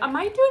stripe. I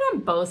might do it on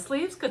both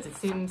sleeves because it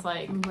seems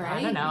like,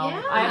 I don't know.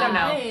 Yeah. I don't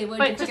know. Hey,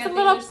 but just a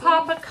little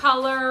pop of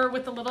color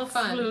with a little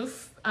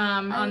floof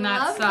on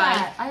that side.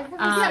 That. I've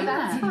never yeah, seen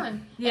that's that.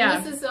 fun. Yeah.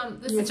 And this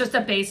is It's just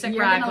a basic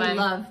You're raglan. gonna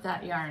love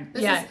that yarn.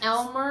 This is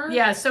Elmer.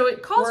 Yeah, so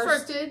it calls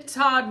worsted. for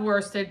Todd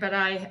worsted, but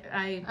I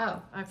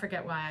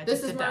forget why. I This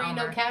just is did the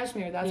merino Elmer.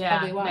 cashmere. That's Yeah,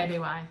 probably why. maybe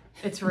why.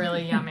 It's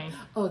really yummy.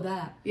 Oh,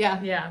 that.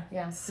 Yeah. Yeah.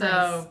 Yeah. So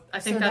Nice. I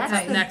think So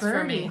that's the next for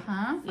birdie, me.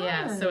 huh?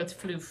 Yeah, Fun. so it's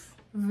floof.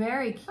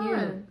 Very cute.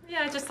 Fun.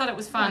 Yeah, I just thought it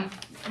was fun.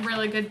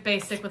 Really good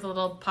basic with a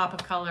little pop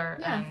of color.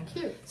 Yeah, And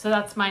cute. so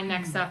that's my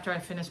next after I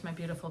finish my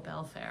beautiful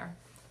Belle Fair,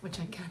 which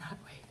I cannot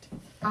wait.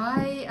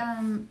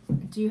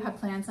 Do you have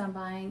plans on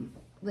buying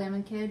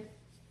Lamb & Kid?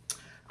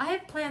 I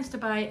have plans to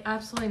buy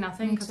absolutely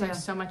nothing Me because I have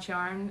too. so much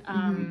yarn.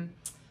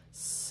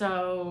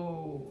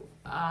 So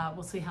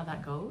we'll see how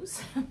that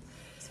goes.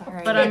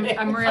 Sorry. But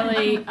I'm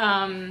really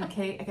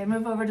Okay, I gotta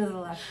move over to the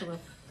left a little.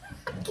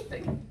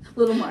 A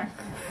little more.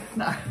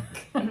 No.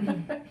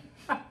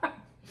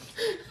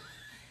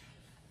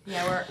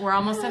 yeah, we're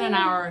almost at an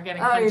hour. We're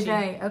getting Oh, you're punchy.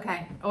 day.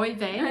 Okay. Oy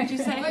vey, did you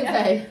say?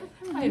 Okay.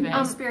 Oy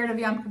vey. Spirit of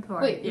Yom Kippur.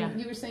 Wait, Yeah.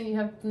 you were saying you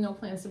have no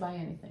plans to buy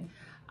anything.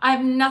 I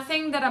have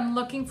nothing that I'm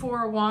looking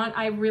for or want.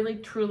 I really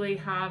truly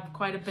have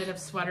quite a bit of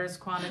sweaters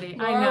quantity.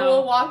 I Laura know.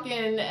 will walk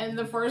in and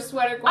the first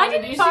sweater I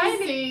quantity didn't buy she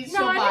anything. sees, No,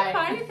 she'll I buy didn't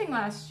buy it. anything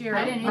last year.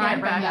 I didn't either.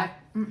 Rhinebeck.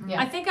 Bring back.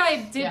 Yeah. I think I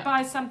did Yeah.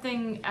 buy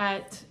something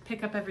at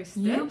Pick Up Every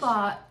Stitch. You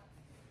bought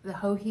the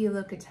Joji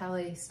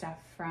Locatelli stuff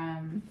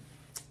from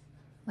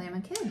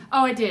Lamb & Kid.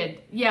 Oh, I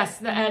did. Yes.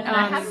 And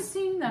I haven't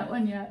seen that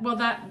one yet. Well,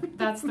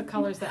 that's the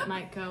colors that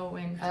might go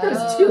in.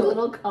 There's two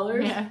little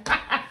colors.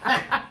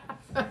 Yeah.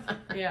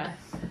 Yeah.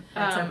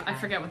 That's okay. I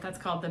forget what that's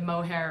called. The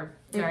mohair,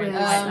 It very was,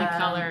 lightly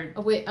colored.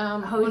 Oh, wait,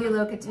 Joji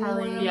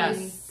Locatelli.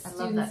 Yes. I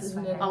love that Students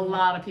sweater. A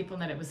lot of people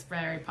that it was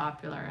very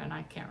popular, and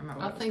I can't remember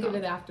what I'll it was think of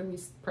called. it after we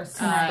press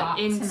stop.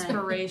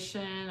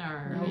 Inspiration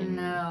or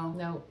No.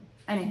 No.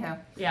 Anyhow,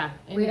 yeah.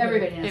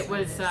 everybody knows It what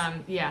was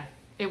yeah.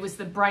 It was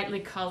the brightly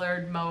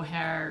colored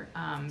mohair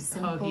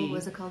Simple. Joji.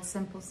 Was it called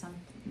Simple something?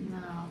 No,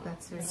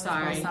 that's their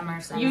Sorry. Summer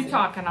You something.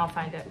 talk and I'll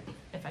find it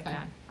if I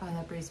can. Oh,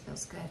 that breeze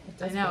feels good.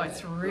 I know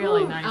it's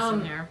really nice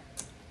in here.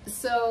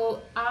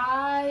 So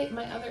my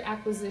other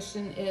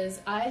acquisition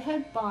is I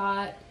had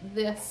bought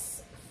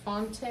this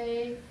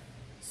Fonty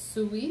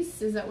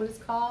Soyeuse. Is that what it's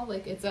called?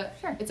 Like it's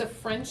a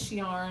French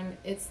yarn.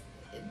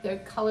 The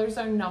colors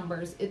are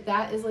numbers.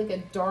 That is like a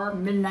dark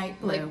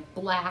Midnight blue. like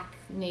black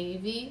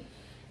navy.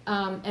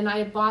 And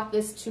I bought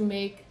this to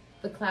make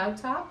the cloud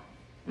top,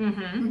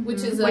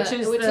 which is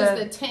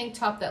the tank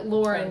top that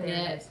Laura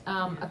knit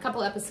a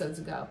couple episodes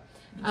ago.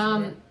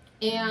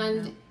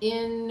 And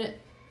in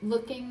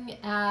looking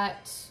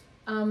at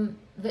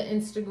the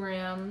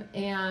Instagram,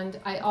 and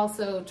I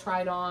also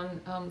tried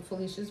on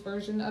Felicia's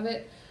version of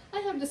it, I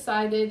have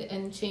decided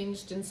and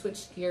changed and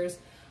switched gears.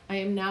 I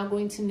am now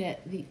going to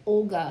knit the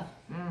Olga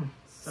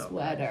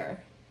sweater.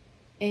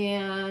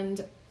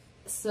 And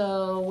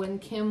so when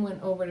Kim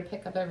went over to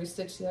pick up every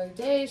stitch the other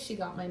day, she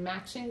got my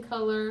matching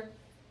color.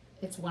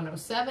 It's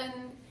 107.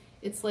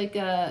 It's like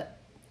a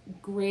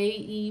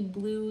gray-y,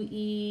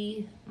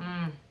 blue-y.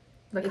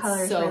 The It's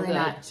color's so really good.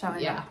 not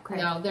showing Yeah, up.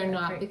 Great. no, they're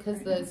not Great. because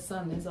the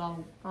sun is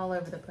all All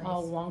over the place.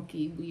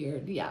 wonky,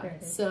 weird. Yeah, There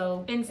it is.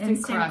 so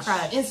Instant Crush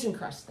Instant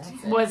Crush. That's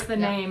it. was the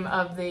name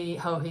of the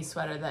Joji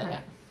sweater that Yeah.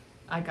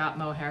 I got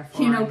mohair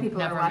for. You know, and people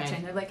are never watching.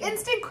 made. They're like,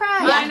 instant crush.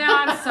 I know.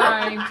 I'm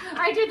sorry.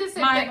 I do the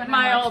same thing when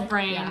My I'm old watching.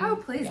 brain. Yeah. Oh,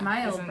 please,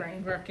 my old isn't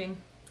brain. working.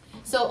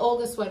 So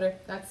Olga sweater.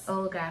 That's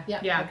Olga. Yeah.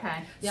 Yeah.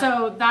 Okay. Yeah.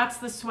 So that's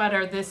the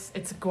sweater.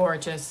 It's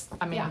gorgeous.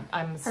 I mean, Yeah.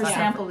 I'm Her sucker,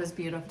 sample was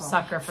beautiful.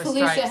 sucker for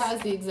Felicia stripes.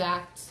 has the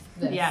exact.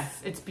 This.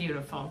 Yes, it's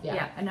beautiful. Yeah.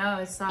 Yeah, I know.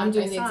 I saw I'm it.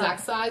 doing I the saw exact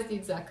it. size, the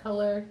exact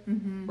color.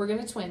 We're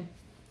gonna twin.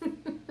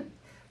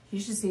 You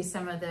should see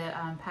some of the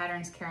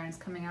patterns Karen's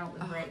coming out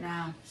with right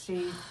now.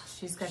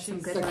 She's got some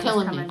good they're ones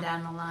killing coming me.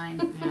 down the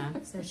line. Yeah,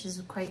 So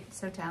she's quite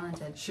so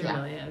talented. she Yeah.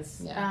 really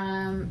is.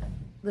 Yeah.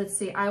 Let's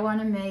see. I want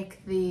to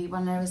make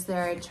when I was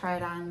there, I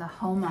tried on the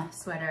Homa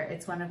sweater.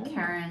 It's one of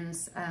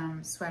Karen's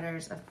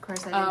sweaters. Of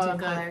course, I didn't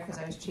do color because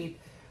I was cheap.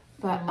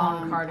 But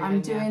Long cardigan,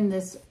 I'm doing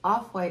this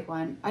off-white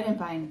one. I didn't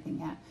buy anything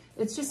yet.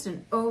 It's just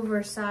an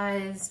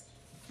oversized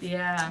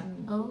Yeah.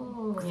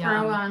 Oh.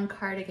 throw-on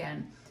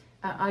cardigan.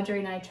 Audrey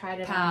and I tried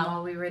it on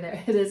while we were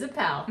there. It is a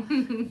pal.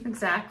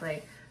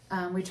 Exactly.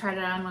 We tried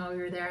it on while we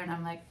were there, and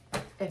I'm like,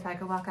 if I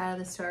could walk out of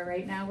the store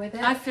right now with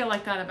it. I feel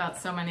like that about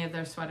so many of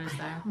their sweaters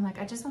there. I'm like,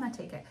 I just want to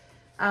take it.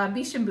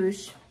 Biche and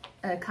Bouche,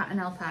 cotton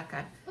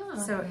alpaca. Oh,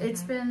 So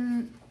it's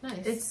been,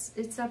 nice.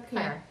 it's up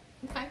here.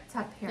 Okay. It's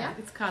up here. Yeah.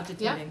 It's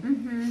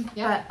cogitating.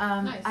 Yeah.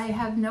 But Nice. I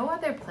have no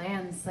other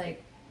plans,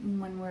 like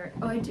when we're,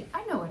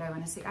 I know what I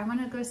want to see. I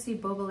want to go see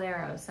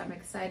Bobloeros. I'm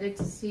excited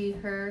to see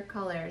her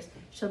colors.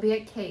 She'll be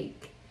at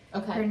Cake.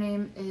 Okay. Her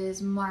name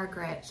is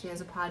Margaret. She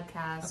has a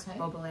podcast, Okay.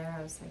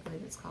 Bobloeros, I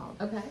believe it's called.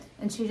 Okay.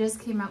 And she just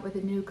came out with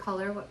a new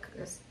color.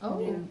 Oh.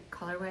 New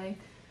colorway?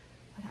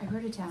 I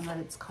wrote it down what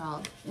it's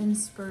called. No,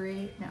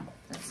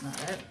 that's not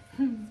it.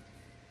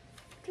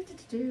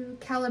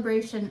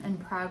 Calibration and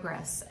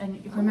progress.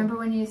 And you remember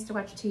when you used to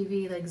watch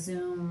TV like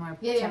Zoom or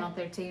Channel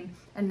 13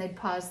 and they'd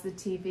pause the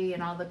TV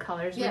and all the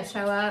colors would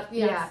show up?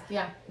 Yes.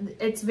 Yeah.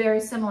 It's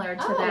very similar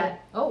to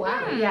that. Oh,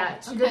 wow. Yeah,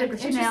 she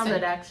nailed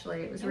it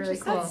actually. It was really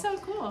cool. That's so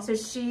cool. So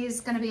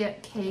she's going to be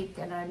at Cake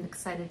and I'm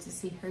excited to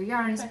see her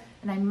yarns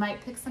and I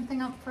might pick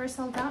something up for a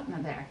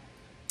Soldatna there.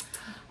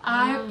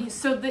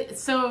 For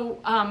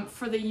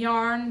the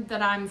yarn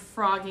that I'm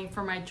frogging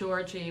for my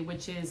Georgie,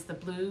 which is the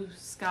Blue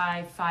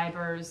Sky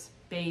Fibers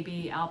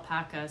Baby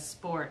Alpaca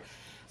Sport,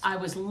 I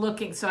was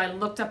looking, so I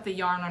looked up the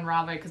yarn on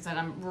Ravelry because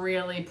I'm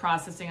really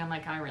processing. I'm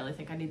like, I really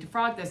think I need to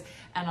frog this,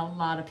 and a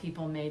lot of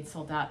people made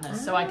Soldatnas,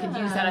 so I could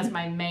use that as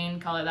my main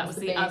color. That was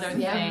the other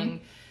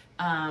thing,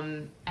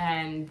 and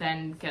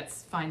then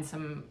find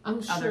some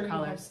other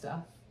colors. Stuff.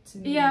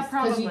 Yeah,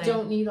 probably. Because you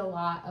don't need a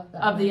lot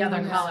of the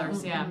other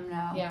colors.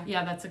 No.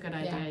 Yeah, that's a good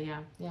idea.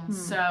 Yeah.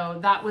 So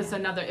that was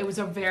another. It was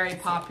a very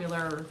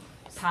popular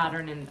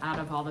pattern, and out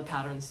of all the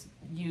patterns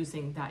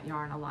using that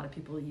yarn, a lot of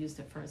people used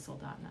it for a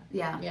Soldatna.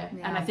 Yeah.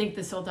 And I think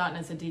the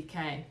Soldatna is a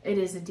DK. It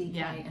is a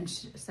DK, and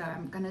so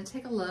I'm gonna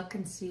take a look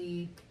and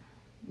see.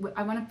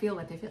 I want to feel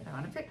what they feel. I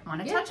want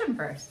to touch them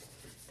first.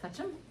 Touch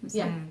them.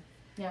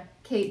 Yeah.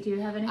 Kate, do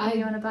you have anything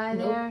you want to buy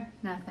there?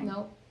 Nothing.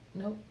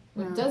 Nope.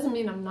 It doesn't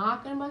mean I'm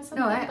not going to buy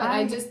something, but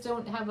I just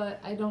don't have a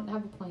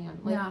plan.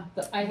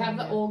 I have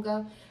the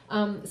Olga.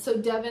 So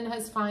Devin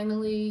has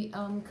finally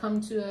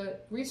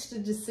reached a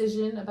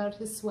decision about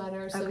his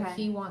sweater. So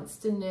he wants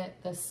to knit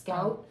the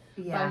Scout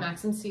by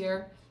Maxim.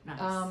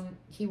 Nice.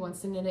 He wants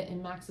to knit it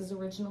in Max's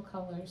original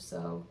colors.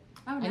 So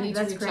nice. I need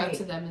to reach out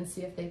to them and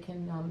see if they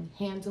can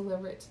hand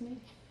deliver it to me.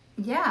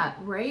 Yeah,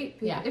 right?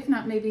 Yeah. If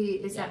not, maybe,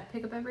 is that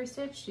Pick Up Every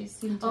Stitch? She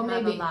seemed to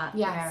have a lot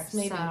there.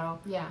 Maybe. So,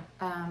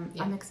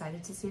 I'm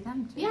excited to see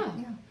them too.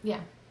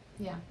 Yeah.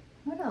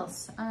 What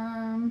else?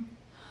 I'm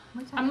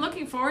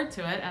looking forward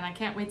to it, and I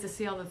can't wait to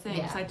see all the things.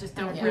 Yeah. I just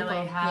don't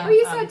really have... Oh,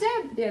 you saw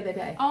Deb the other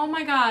day. Oh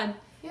my God.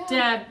 Yeah.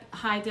 Deb,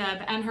 hi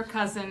Deb, and her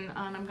cousin,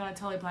 and I'm going to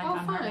totally blank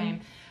on her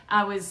name.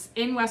 I was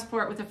in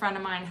Westport with a friend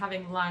of mine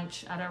having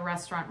lunch at a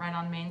restaurant right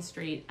on Main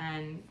Street,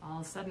 and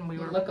all of a sudden we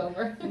look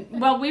over.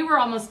 Well, we were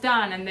almost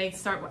done, and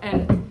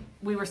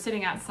we were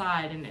sitting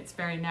outside, and it's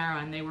very narrow,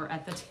 and they were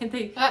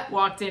they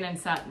walked in and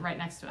sat right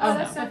next to us. Oh,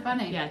 that's so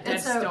funny. Yeah, Deb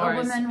it's a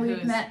woman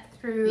we've met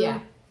through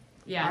our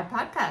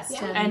podcast.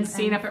 And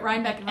seen up at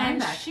Rhinebeck.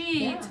 And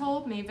she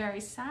told me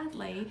very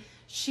sadly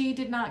she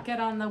did not get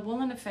on the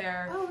Woolen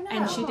Affair,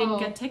 and she didn't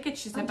get tickets.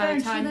 She said by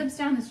the time she lives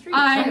down the street.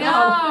 I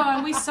know,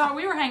 and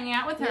we were hanging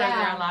out with her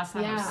there last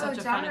time. It was such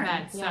a fun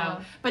event. Yeah.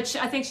 So, but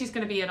I think she's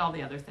going to be at all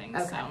the other things.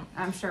 Okay, so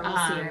I'm sure we'll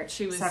see her.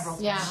 She was several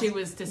times. She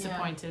was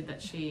disappointed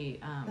that she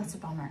that's a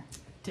bummer.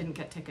 Didn't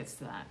get tickets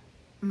to that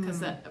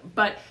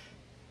but.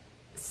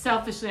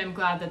 Selfishly, I'm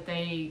glad that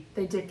they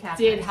did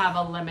have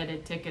a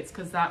limited tickets,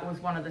 because that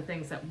was one of the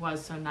things that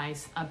was so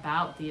nice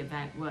about the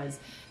event was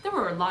there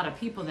were a lot of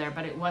people there,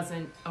 but it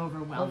wasn't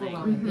overwhelming.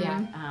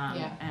 And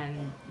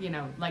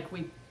like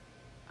I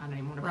don't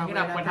even want to bring it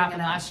up. What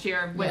happened last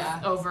year with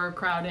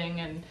overcrowding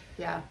and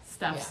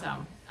stuff. Yeah.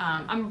 So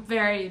I'm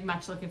very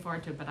much looking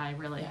forward to it, but I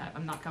really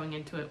I'm not going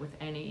into it with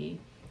any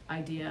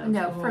idea.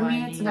 No, for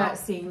me it's about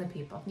seeing the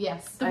people.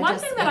 Yes. The one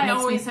thing that I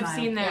always have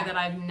seen there that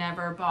I've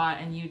never bought,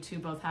 and you two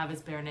both have, is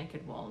Bare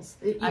Naked Wools.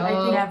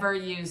 I've never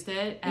used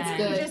it. It's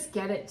good. You just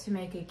get it to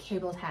make a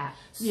cabled hat.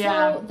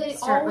 So they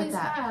always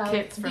have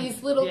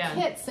these little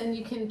kits, and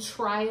you can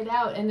try it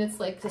out, and it's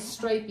like the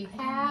stripy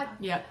hat.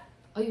 Yep.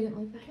 Oh, you didn't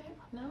like the kit?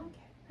 No?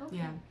 Okay.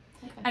 Yeah.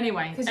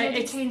 Anyway, because you have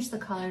to change the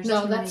colors too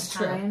many times.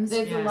 True.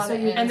 There's a lot of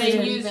and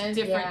they use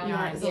different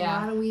yarns. There's a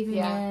lot of weaving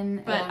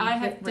in. But I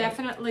have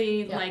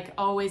definitely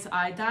always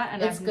eyed that,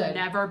 and I've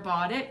never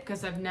bought it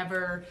because I've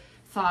never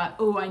thought,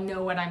 oh, I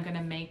know what I'm going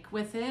to make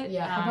with it.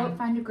 Yeah. How about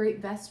find a great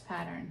vest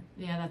pattern?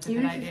 Yeah, that's a good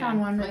idea. Even if you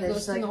found one where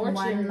there's like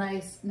one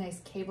nice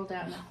cabled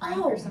out in the front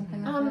or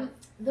something like that.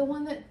 The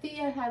one that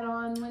Thea had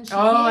on when she came.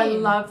 I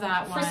love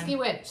that one. Frisky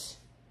Witch.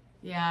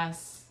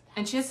 Yes.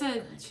 And she had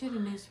a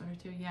new sweater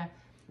too,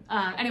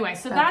 anyway,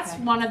 so that's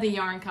one of the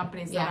yarn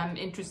companies that I'm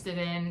interested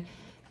in.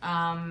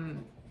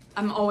 I'm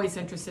always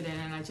interested in,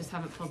 and I just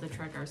haven't pulled the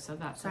trigger, so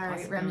that's a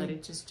possibility. Remy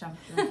just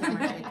jumped in the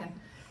camera taken.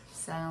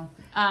 So,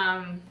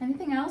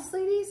 anything else,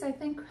 ladies? I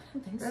think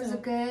that was a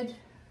good,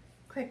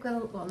 quick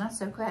little, well, not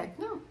so quick.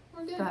 No,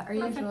 we're good. But our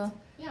usual.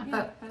 Yeah.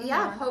 But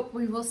hope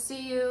we will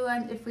see you,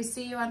 and if we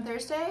see you on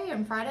Thursday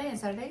and Friday and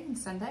Saturday and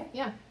Sunday.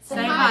 Yeah.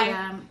 Say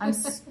hi.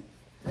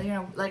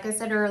 Like I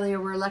said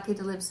earlier, we're lucky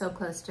to live so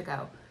close to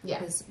go. Yeah.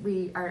 Because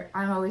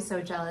I'm always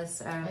so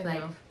jealous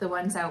of the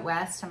ones out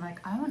west. I'm like,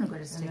 I want to go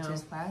to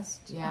Stitches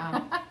West.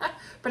 Yeah.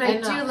 But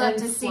I do love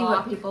to see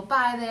what people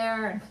buy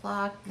there and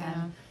flock.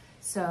 Yeah. And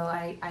so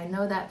I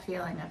know that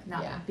feeling of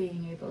not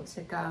being able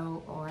to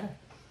go,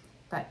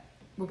 but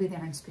we'll be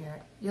there in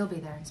spirit. You'll be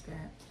there in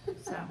spirit.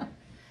 So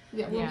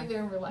Yeah, we'll be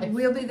there in real life.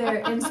 We'll be there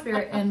in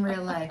spirit in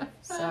real life.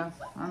 So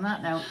on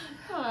that note,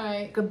 All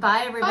right.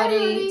 goodbye everybody.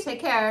 Bye, everybody. Take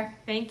care.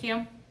 Thank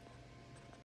you.